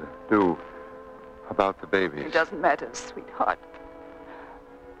want you to do about the babies? It doesn't matter, sweetheart.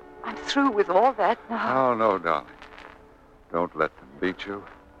 I'm through with all that now. Oh, no, darling. Don't let them beat you.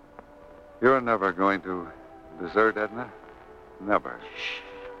 You're never going to desert Edna. Never. Shh.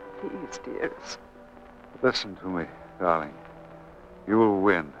 Please, dearest. Listen to me, darling. You'll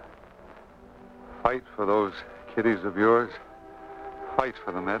win. Fight for those kiddies of yours. Fight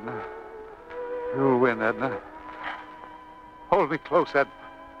for them, Edna. You'll win, Edna. Hold me close, Edna.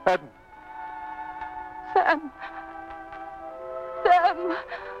 Edna. Sam. Sam.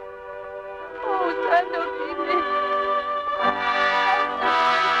 Oh, Sam, don't leave me.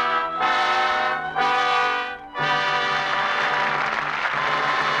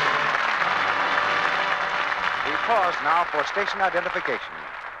 We pause now for station identification.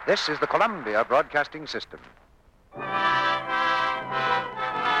 This is the Columbia Broadcasting System.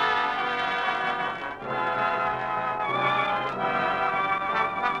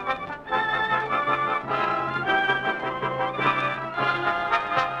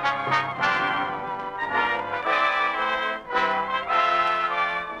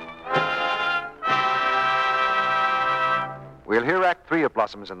 We'll hear Act 3 of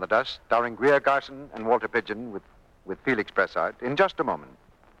Blossoms in the Dust, starring Greer Garson and Walter Pidgeon with Felix Bressart, in just a moment.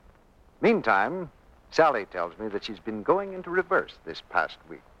 Meantime, Sally tells me that she's been going into reverse this past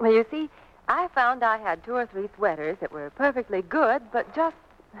week. Well, you see, I found I had 2 or 3 sweaters that were perfectly good, but just,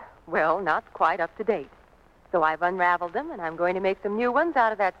 well, not quite up to date. So I've unraveled them, and I'm going to make some new ones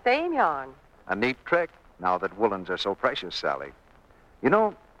out of that same yarn. A neat trick, now that woolens are so precious, Sally. You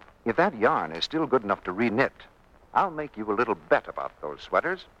know, if that yarn is still good enough to re-knit, I'll make you a little bet about those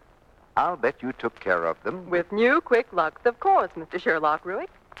sweaters. I'll bet you took care of them. With new quick Lux, of course, Mr. Sherlock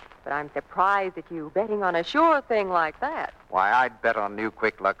Ruick. But I'm surprised at you betting on a sure thing like that. Why, I'd bet on new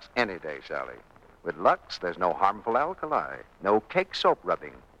quick Lux any day, Sally. With Lux, there's no harmful alkali, no cake soap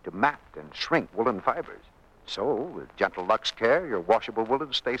rubbing to mat and shrink woolen fibers. So, with gentle Lux care, your washable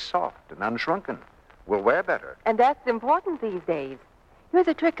woolen stays soft and unshrunken. Will wear better. And that's important these days. Here's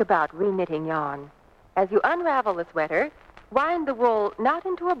a trick about re-knitting yarn. As you unravel the sweater, wind the wool not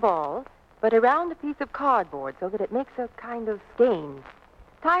into a ball, but around a piece of cardboard so that it makes a kind of skein.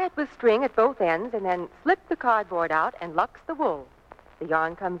 Tie it with string at both ends and then slip the cardboard out and Lux the wool. The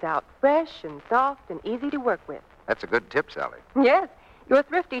yarn comes out fresh and soft and easy to work with. That's a good tip, Sally. Yes, you're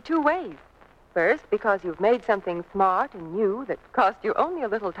thrifty 2 ways. First, because you've made something smart and new that cost you only a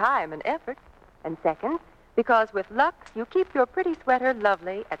little time and effort. And second, because with Lux, you keep your pretty sweater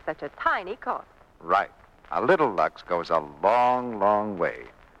lovely at such a tiny cost. Right. A little Lux goes a long, long way.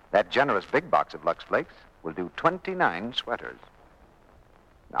 That generous big box of Lux Flakes will do 29 sweaters.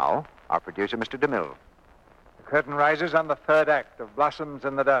 Now, our producer, Mr. DeMille. The curtain rises on the 3rd act of Blossoms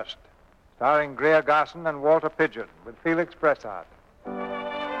in the Dust, starring Greer Garson and Walter Pidgeon, with Felix Bressart.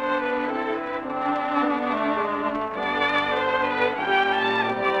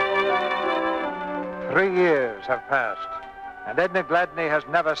 3 years have passed, and Edna Gladney has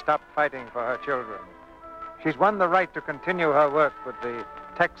never stopped fighting for her children. She's won the right to continue her work with the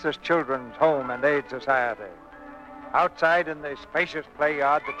Texas Children's Home and Aid Society. Outside in the spacious play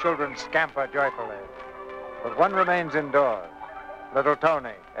yard, the children scamper joyfully. But one remains indoors, little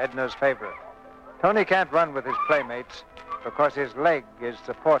Tony, Edna's favorite. Tony can't run with his playmates because his leg is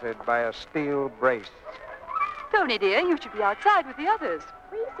supported by a steel brace. Tony, dear, you should be outside with the others.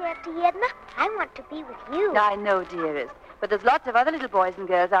 Please, Auntie Edna, I want to be with you. I know, dearest. But there's lots of other little boys and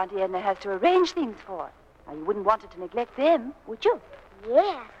girls Auntie Edna has to arrange things for. Now, you wouldn't want her to neglect them, would you?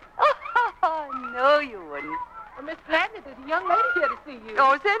 Yes. Oh, no, you wouldn't. Miss Gladney, there's a young lady here to see you.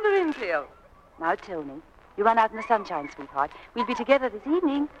 Oh, send her in, Cleo. Now, Tony, you run out in the sunshine, sweetheart. We'll be together this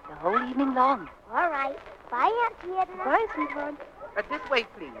evening, the whole evening long. All right. Bye, Auntie Edna. Bye, sweetheart. This way,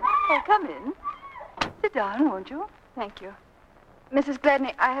 please. Oh, come in. Sit down, won't you? Thank you. Mrs.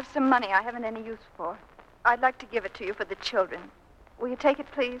 Gladney, I have some money I haven't any use for. I'd like to give it to you for the children. Will you take it,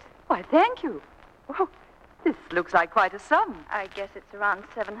 please? Why, thank you. Oh, this looks like quite a sum. I guess it's around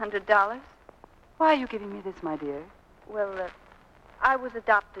 $700. Why are you giving me this, my dear? Well, I was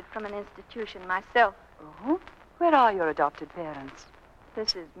adopted from an institution myself. Oh? Where are your adopted parents?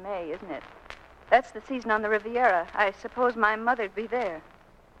 This is May, isn't it? That's the season on the Riviera. I suppose my mother'd be there.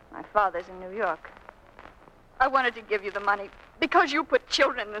 My father's in New York. I wanted to give you the money because you put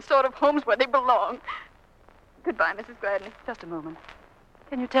children in the sort of homes where they belong. Goodbye, Mrs. Gladney. Just a moment.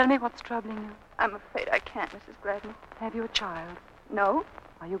 Can you tell me what's troubling you? I'm afraid I can't, Mrs. Gladney. Have you a child? No.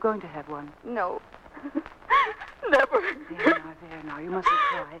 Are you going to have one? No. Never. There now. You mustn't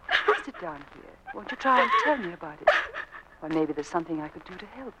cry. Sit down here. Won't you try and tell me about it? Or maybe there's something I could do to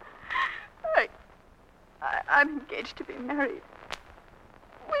help. I'm engaged to be married.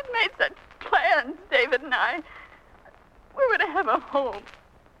 We've made such plans, David and I. We were to have a home.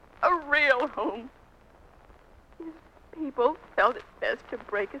 A real home. These people felt it best to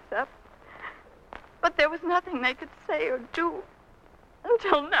break us up. But there was nothing they could say or do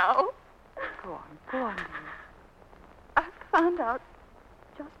until now. Go on, dear. I found out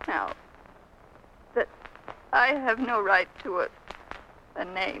just now that I have no right to a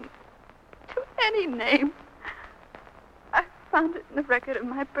name. To any name. I found it in the record of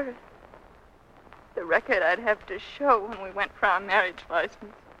my birth. The record I'd have to show when we went for our marriage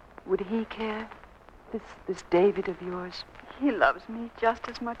license. Would he care? This David of yours? He loves me just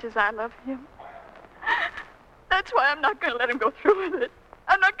as much as I love him. That's why I'm not going to let him go through with it.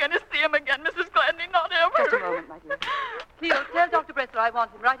 I'm not going to see him again, Mrs. Gladney, not ever. Just a moment, my dear. Cleo, tell Dr. Bressler I want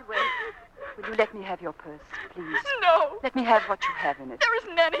him right away. Will you let me have your purse, please? No. Let me have what you have in it. There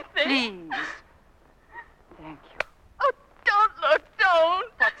isn't anything. Please. Thank you. Oh, don't look,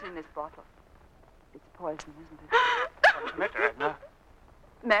 don't. What's in this bottle? It's poison, isn't it? What's the matter, Edna?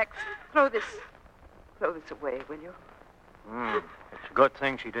 Max, throw this away, will you? It's a good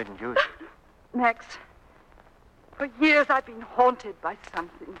thing she didn't use it. Max, for years I've been haunted by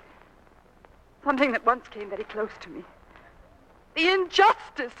something. Something that once came very close to me. The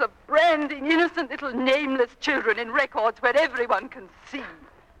injustice of branding innocent little nameless children in records where everyone can see.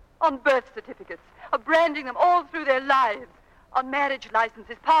 On birth certificates, of branding them all through their lives. On marriage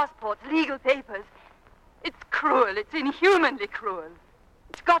licenses, passports, legal papers. It's cruel. It's inhumanly cruel.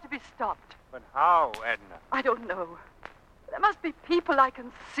 It's got to be stopped. But how, Edna? I don't know. There must be people I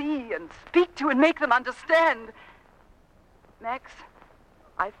can see and speak to and make them understand. Max,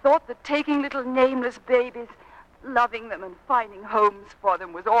 I thought that taking little nameless babies, loving them and finding homes for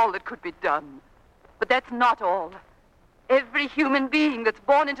them was all that could be done. But that's not all. Every human being that's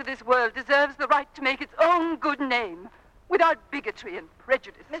born into this world deserves the right to make its own good name without bigotry and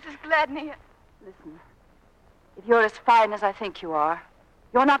prejudice. Mrs. Gladney. Listen, if you're as fine as I think you are,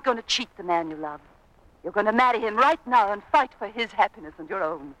 you're not going to cheat the man you love. You're going to marry him right now and fight for his happiness and your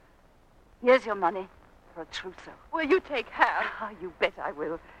own. Here's your money for a trousseau. Will you take half? Ah, you bet I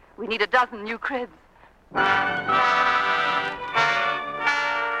will. We need a dozen new cribs.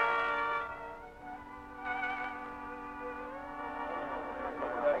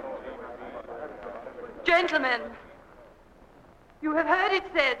 Gentlemen, you have heard it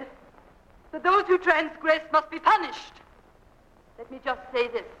said that those who transgress must be punished. Let me just say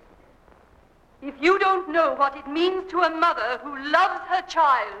this. If you don't know what it means to a mother who loves her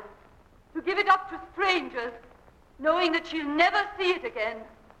child to give it up to strangers, knowing that she'll never see it again,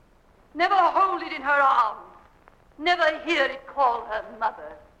 never hold it in her arms, never hear it call her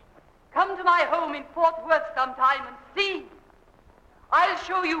mother, come to my home in Fort Worth sometime and see. I'll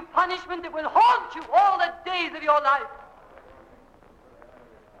show you punishment that will haunt you all the days of your life.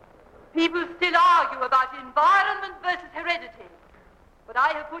 People still argue about environment versus heredity. But I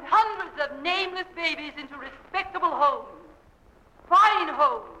have put hundreds of nameless babies into respectable homes, fine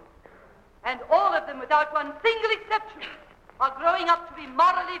homes, and all of them, without one single exception, are growing up to be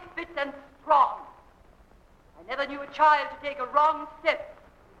morally fit and strong. I never knew a child to take a wrong step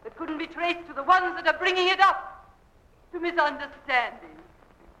that couldn't be traced to the ones that are bringing it up, to misunderstanding,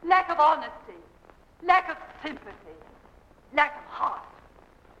 lack of honesty, lack of sympathy, lack of heart.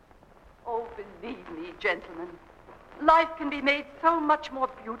 Oh, believe me, gentlemen, life can be made so much more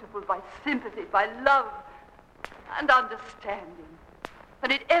beautiful by sympathy, by love, and understanding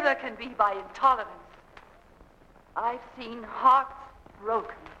than it ever can be by intolerance. I've seen hearts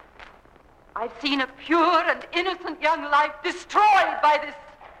broken. I've seen a pure and innocent young life destroyed by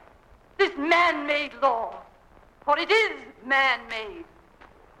this man-made law. For it is man-made.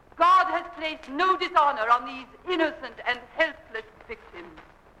 God has placed no dishonor on these innocent and helpless victims.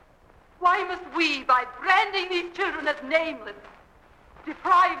 Why must we, by branding these children as nameless,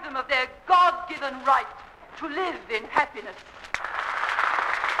 deprive them of their God-given right to live in happiness?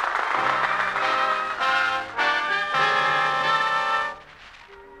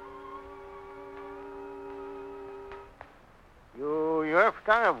 You have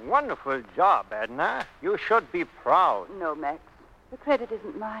done a wonderful job, Edna. You should be proud. No, Max. The credit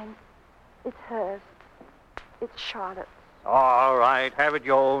isn't mine. It's hers. It's Charlotte's. All right, have it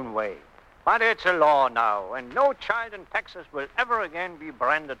your own way. But it's a law now, and no child in Texas will ever again be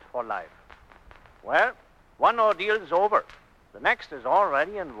branded for life. Well, one ordeal's over. The next is all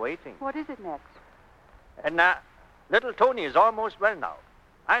ready and waiting. What is it, Max? Edna, little Tony is almost well now.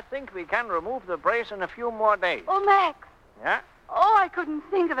 I think we can remove the brace in a few more days. Oh, Max. Yeah? Oh, I couldn't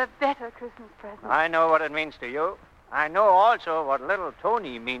think of a better Christmas present. I know what it means to you. I know also what little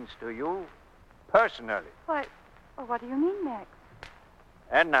Tony means to you personally. Why, oh, what do you mean, Max?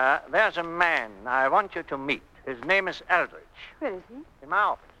 Edna, there's a man I want you to meet. His name is Eldridge. Where is he? In my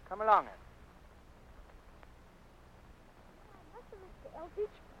office. Come along, Edna. Mr. Eldridge,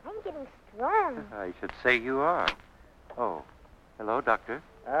 I'm getting strong. I should say you are. Oh, hello, Doctor.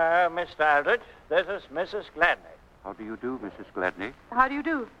 Mr. Eldridge, this is Mrs. Gladney. How do you do, Mrs. Gladney? How do you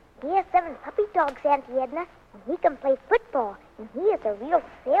do? He has 7 puppy dogs, Auntie Edna, and he can play football, and he is a real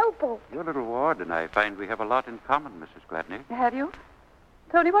sailboat. Your little ward and I find we have a lot in common, Mrs. Gladney. Have you?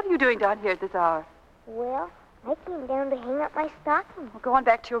 Tony, what are you doing down here at this hour? Well, I came down to hang up my stocking. Well, go on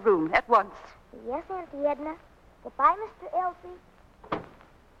back to your room at once. Yes, Auntie Edna. Goodbye, Mr. Elsie.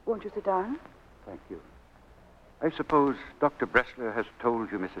 Won't you sit down? Thank you. I suppose Dr. Bressler has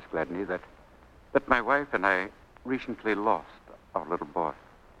told you, Mrs. Gladney, that my wife and I recently lost our little boy.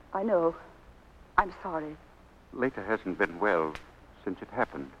 I know. I'm sorry. Leta hasn't been well since it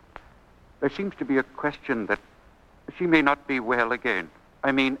happened. There seems to be a question that she may not be well again.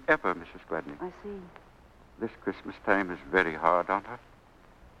 I mean, ever, Mrs. Gladney. I see. This Christmas time is very hard on her.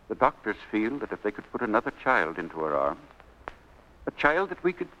 The doctors feel that if they could put another child into her arms, a child that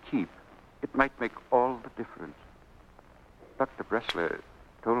we could keep, it might make all the difference. Dr. Bressler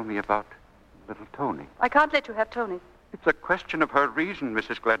told me about little Tony. I can't let you have Tony. It's a question of her reason,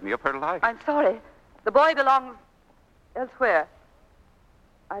 Mrs. Gladney, of her life. I'm sorry. The boy belongs elsewhere.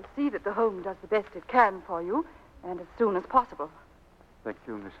 I'll see that the home does the best it can for you, and as soon as possible. Thank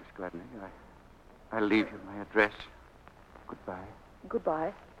you, Mrs. Gladney. I'll leave you my address. Goodbye.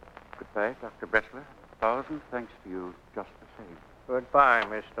 Goodbye. Goodbye, Dr. Bressler. 1,000 thanks to you just the same. Goodbye,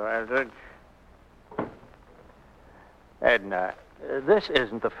 Mr. Eldridge. Edna, this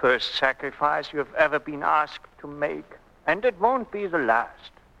isn't the first sacrifice you've ever been asked to make, and it won't be the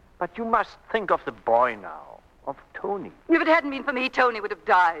last. But you must think of the boy now, of Tony. If it hadn't been for me, Tony would have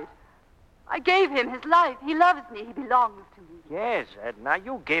died. I gave him his life. He loves me. He belongs to me. Yes, Edna,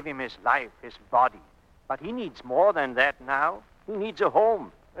 you gave him his life, his body. But he needs more than that now. He needs a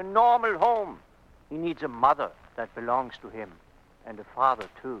home, a normal home. He needs a mother that belongs to him, and a father,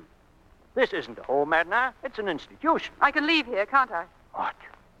 too. This isn't a home, Edna. It's an institution. I can leave here, can't I? What?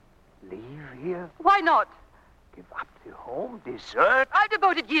 Leave here? Why not? Give up the home? Desert? I've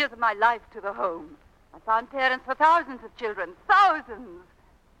devoted years of my life to the home. I found parents for thousands of children. Thousands.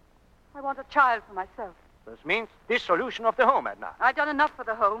 I want a child for myself. This means dissolution of the home, Edna. I've done enough for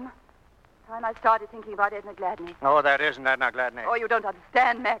the home. The time I started thinking about Edna Gladney. Oh, that isn't Edna Gladney. Oh, you don't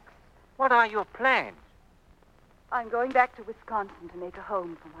understand, Max. What are your plans? I'm going back to Wisconsin to make a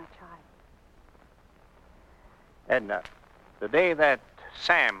home for my child. Edna, the day that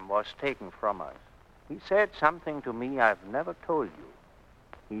Sam was taken from us, he said something to me I've never told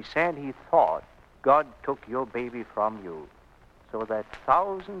you. He said he thought God took your baby from you so that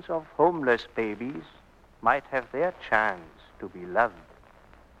thousands of homeless babies might have their chance to be loved.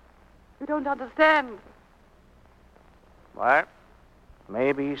 You don't understand. Well,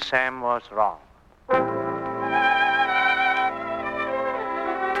 maybe Sam was wrong.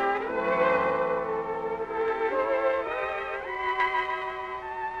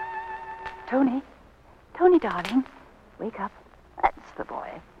 Tony. Tony, darling. Wake up. That's the boy.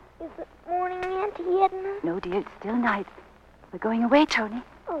 Is it morning, Auntie Edna? No, dear, it's still night. We're going away, Tony.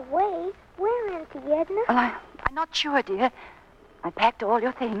 Away? Where, Auntie Edna? Well, I'm not sure, dear. I packed all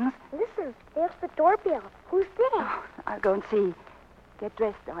your things. Listen, there's the doorbell. Who's there? Oh, I'll go and see. Get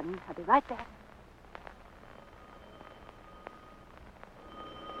dressed, darling. I'll be right back.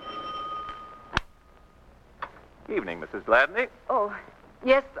 Evening, Mrs. Gladney. Oh,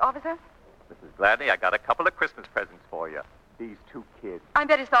 yes, officer? Mrs. Gladney, I got a couple of Christmas presents for you. These two kids. I'm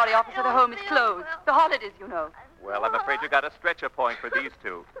very sorry, officer. The home is closed. The holidays, you know. Well, I'm afraid you got a stretcher point for these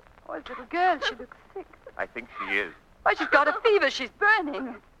two. Oh, this little girl, she looks sick. I think she is. Why, she's got a fever. She's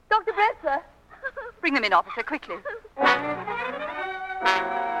burning. Dr. Bressler. Bring them in, officer, quickly.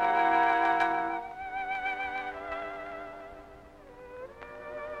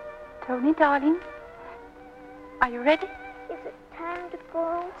 Tony, darling, are you ready? Is it time to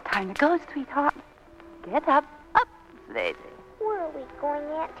go? It's time to go, sweetheart. Get up. Up, lady. Where are we going,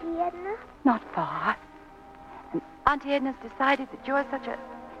 Auntie Edna? Not far. And Auntie Edna's decided that you're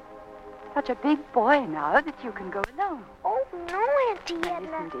such a big boy now that you can go alone. Oh, no, Auntie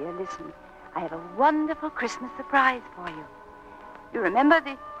Edna. Listen, dear, listen. I have a wonderful Christmas surprise for you. You remember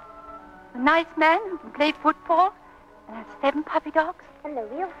the nice man who can play football and has 7 puppy dogs? And the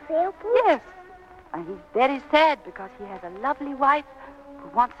real sailboat? Yes. And he's very sad because he has a lovely wife who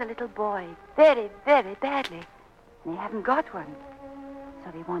wants a little boy very, very badly. And they haven't got one.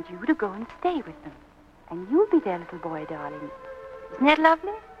 So they want you to go and stay with them. And you'll be their little boy, darling. Isn't that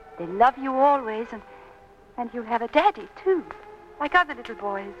lovely? They love you always, and you'll have a daddy, too, like other little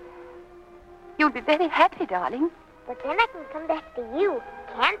boys. You'll be very happy, darling. But then I can come back to you,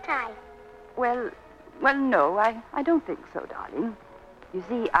 can't I? Well, no, I don't think so, darling. You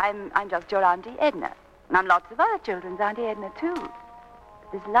see, I'm just your Auntie Edna. And I'm lots of other children's Auntie Edna, too.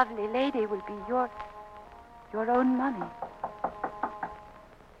 But this lovely lady will be your own mommy.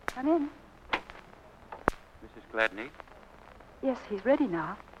 Come in. Mrs. Gladney, Yes, he's ready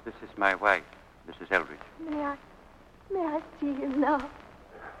now. this is my wife, Mrs. Eldridge. May I see him now?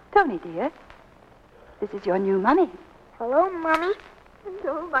 Tony, dear, this is your new mummy. Hello, Mommy. And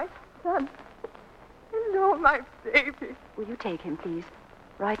oh, my son. And oh, my baby. Will you take him, please?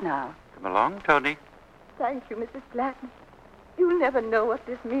 Right now. Come along, Tony. Thank you, Mrs. Gladney. You'll never know what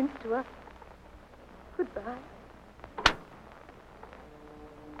this means to us. Goodbye.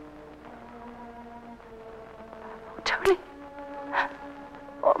 Oh, Tony.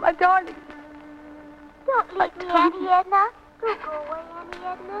 Oh, my darling. Don't leave me, Auntie Edna. Don't go away, Auntie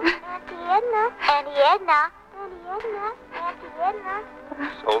Edna. Auntie Edna. Auntie Edna. Auntie Edna. Auntie Edna.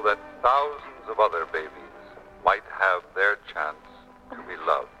 So that thousands of other babies might have their chance to be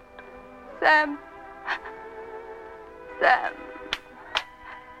loved. Sam. Sam.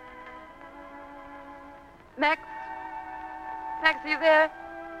 Max? Max, are you there?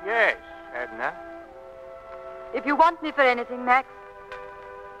 Yes, Edna. If you want me for anything, Max,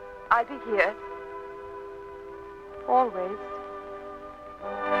 I'll be here. Always.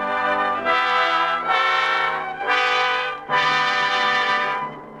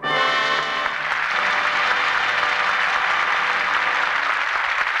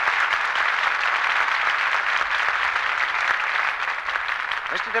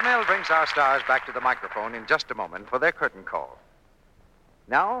 Mr. DeMille brings our stars back to the microphone in just a moment for their curtain call.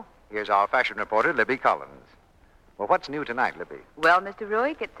 Now, here's our fashion reporter, Libby Collins. Well, what's new tonight, Libby? Well, Mr.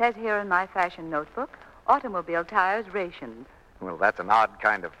 Ruick, it says here in my fashion notebook, automobile tires rationed. Well, that's an odd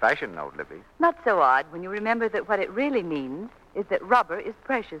kind of fashion note, Libby. Not so odd when you remember that what it really means is that rubber is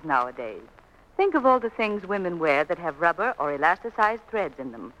precious nowadays. Think of all the things women wear that have rubber or elasticized threads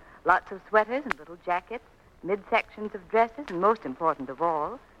in them. Lots of sweaters and little jackets, midsections of dresses, and most important of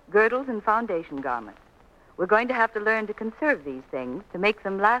all, girdles and foundation garments. We're going to have to learn to conserve these things to make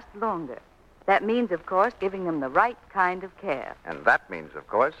them last longer. That means, of course, giving them the right kind of care. And that means, of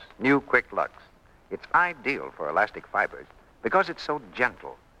course, new Quick Lux. It's ideal for elastic fibers because it's so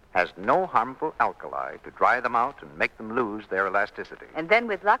gentle, has no harmful alkali to dry them out and make them lose their elasticity. And then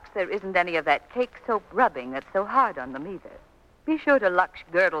with Lux, there isn't any of that cake soap rubbing that's so hard on them either. Be sure to Lux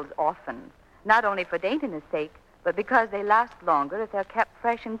girdles often, not only for daintiness' sake, but because they last longer if they're kept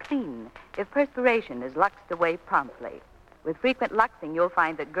fresh and clean, if perspiration is luxed away promptly. With frequent luxing, you'll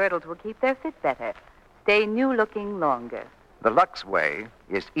find that girdles will keep their fit better, stay new-looking longer. The Lux way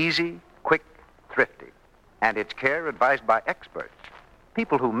is easy, quick, thrifty, and its care advised by experts,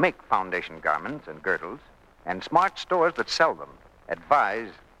 people who make foundation garments and girdles, and smart stores that sell them advise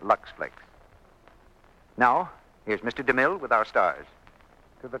Lux Flakes. Now, here's Mr. DeMille with our stars.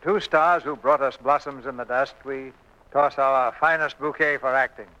 To the two stars who brought us Blossoms in the Dust, we toss our finest bouquet for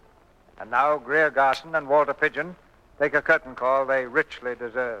acting. And now Greer Garson and Walter Pidgeon take a curtain call they richly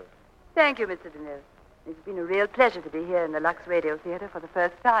deserve. Thank you, Mr. DeMille. It's been a real pleasure to be here in the Lux Radio Theater for the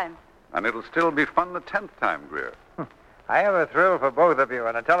first time. And it'll still be fun the 10th time, Greer. I have a thrill for both of you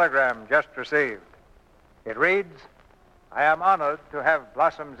and a telegram just received. It reads, I am honored to have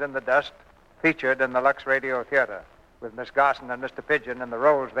Blossoms in the Dust featured in the Lux Radio Theater, with Miss Garson and Mr. Pidgeon in the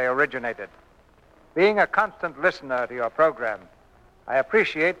roles they originated. Being a constant listener to your program, I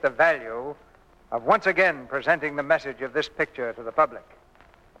appreciate the value of once again presenting the message of this picture to the public.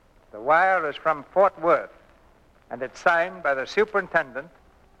 The wire is from Fort Worth, and it's signed by the superintendent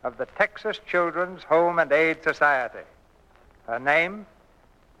of the Texas Children's Home and Aid Society. Her name,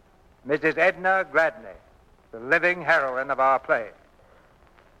 Mrs. Edna Gladney, the living heroine of our play.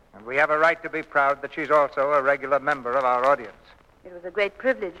 And we have a right to be proud that she's also a regular member of our audience. It was a great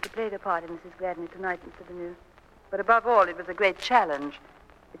privilege to play the part of Mrs. Gladney tonight, Mr. DeMille. But above all, it was a great challenge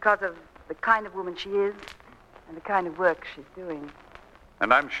because of the kind of woman she is and the kind of work she's doing.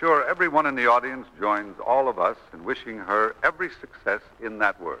 And I'm sure everyone in the audience joins all of us in wishing her every success in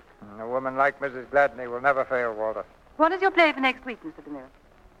that work. A woman like Mrs. Gladney will never fail, Walter. What is your play for next week, Mr. DeMille?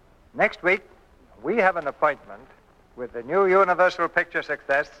 Next week, we have an appointment with the new Universal Picture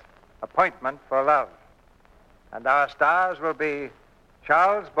success, Appointment for Love. And our stars will be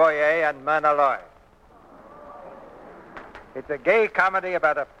Charles Boyer and Myrna Loy. It's a gay comedy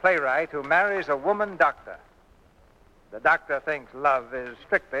about a playwright who marries a woman doctor. The doctor thinks love is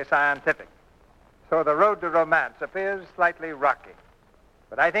strictly scientific, so the road to romance appears slightly rocky.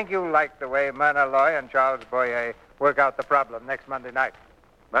 But I think you'll like the way Myrna Loy and Charles Boyer work out the problem next Monday night.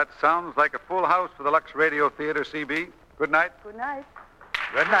 That sounds like a full house for the Lux Radio Theater, CB. Good night. Good night.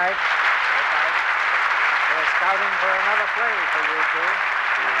 Good night. Good night. We're scouting for another play for you two.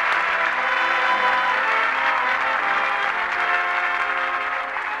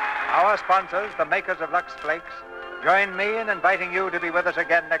 Our sponsors, the makers of Lux Flakes, join me in inviting you to be with us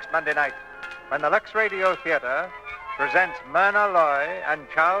again next Monday night when the Lux Radio Theater presents Myrna Loy and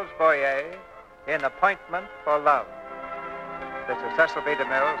Charles Boyer in Appointment for Love. This is Cecil B.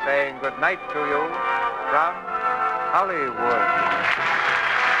 DeMille saying good night to you from Hollywood.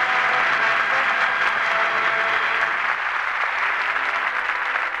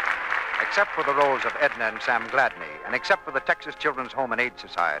 Except for the roles of Edna and Sam Gladney, and except for the Texas Children's Home and Aid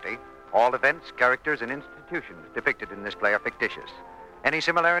Society, all events, characters, and institutions depicted in this play are fictitious. Any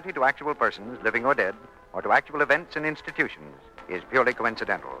similarity to actual persons, living or dead, or to actual events and institutions is purely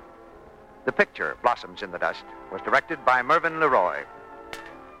coincidental. The picture, Blossoms in the Dust, was directed by Mervyn LeRoy.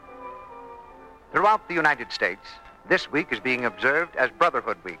 Throughout the United States, this week is being observed as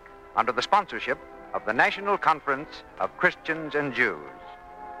Brotherhood Week under the sponsorship of the National Conference of Christians and Jews.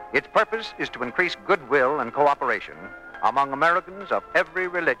 Its purpose is to increase goodwill and cooperation among Americans of every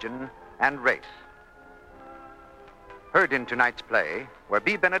religion and race. Heard in tonight's play were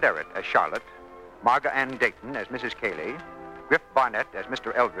Bea Benaderet as Charlotte, Marga Ann Dayton as Mrs. Cayley, Griff Barnett as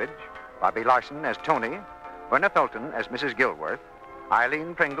Mr. Eldridge, Bobby Larson as Tony, Verna Felton as Mrs. Gilworth,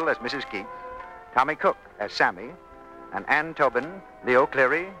 Eileen Pringle as Mrs. Keats, Tommy Cook as Sammy, and Ann Tobin, Leo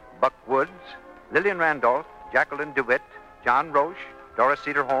Cleary, Buck Woods, Lillian Randolph, Jacqueline DeWitt, John Roche, Doris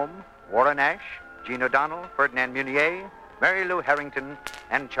Cederholm, Warren Ash, Jean O'Donnell, Ferdinand Munier, Mary Lou Harrington,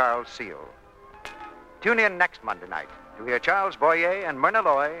 and Charles Seal. Tune in next Monday night to hear Charles Boyer and Myrna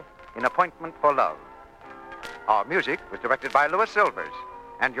Loy in Appointment for Love. Our music was directed by Louis Silvers,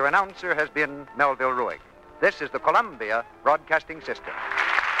 and your announcer has been Melville Ruick. This is the Columbia Broadcasting System.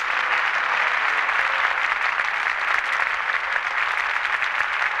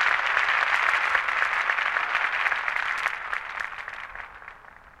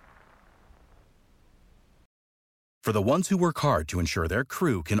 For the ones who work hard to ensure their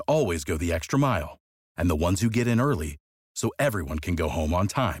crew can always go the extra mile, and the ones who get in early so everyone can go home on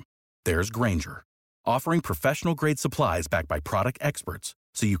time, there's Grainger, offering professional-grade supplies backed by product experts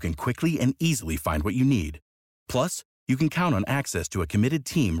so you can quickly and easily find what you need. Plus, you can count on access to a committed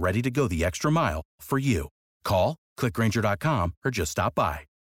team ready to go the extra mile for you. Call, click Grainger.com, or just stop by.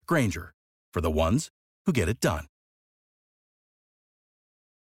 Grainger, for the ones who get it done.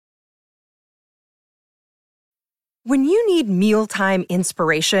 When you need mealtime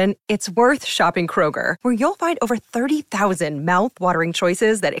inspiration, it's worth shopping Kroger, where you'll find over 30,000 mouth-watering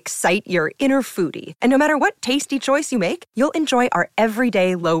choices that excite your inner foodie. And no matter what tasty choice you make, you'll enjoy our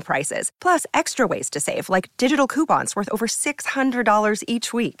everyday low prices, plus extra ways to save, like digital coupons worth over $600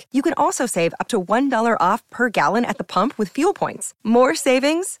 each week. You can also save up to $1 off per gallon at the pump with fuel points. More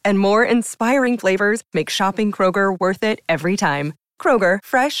savings and more inspiring flavors make shopping Kroger worth it every time. Kroger,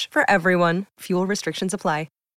 fresh for everyone. Fuel restrictions apply.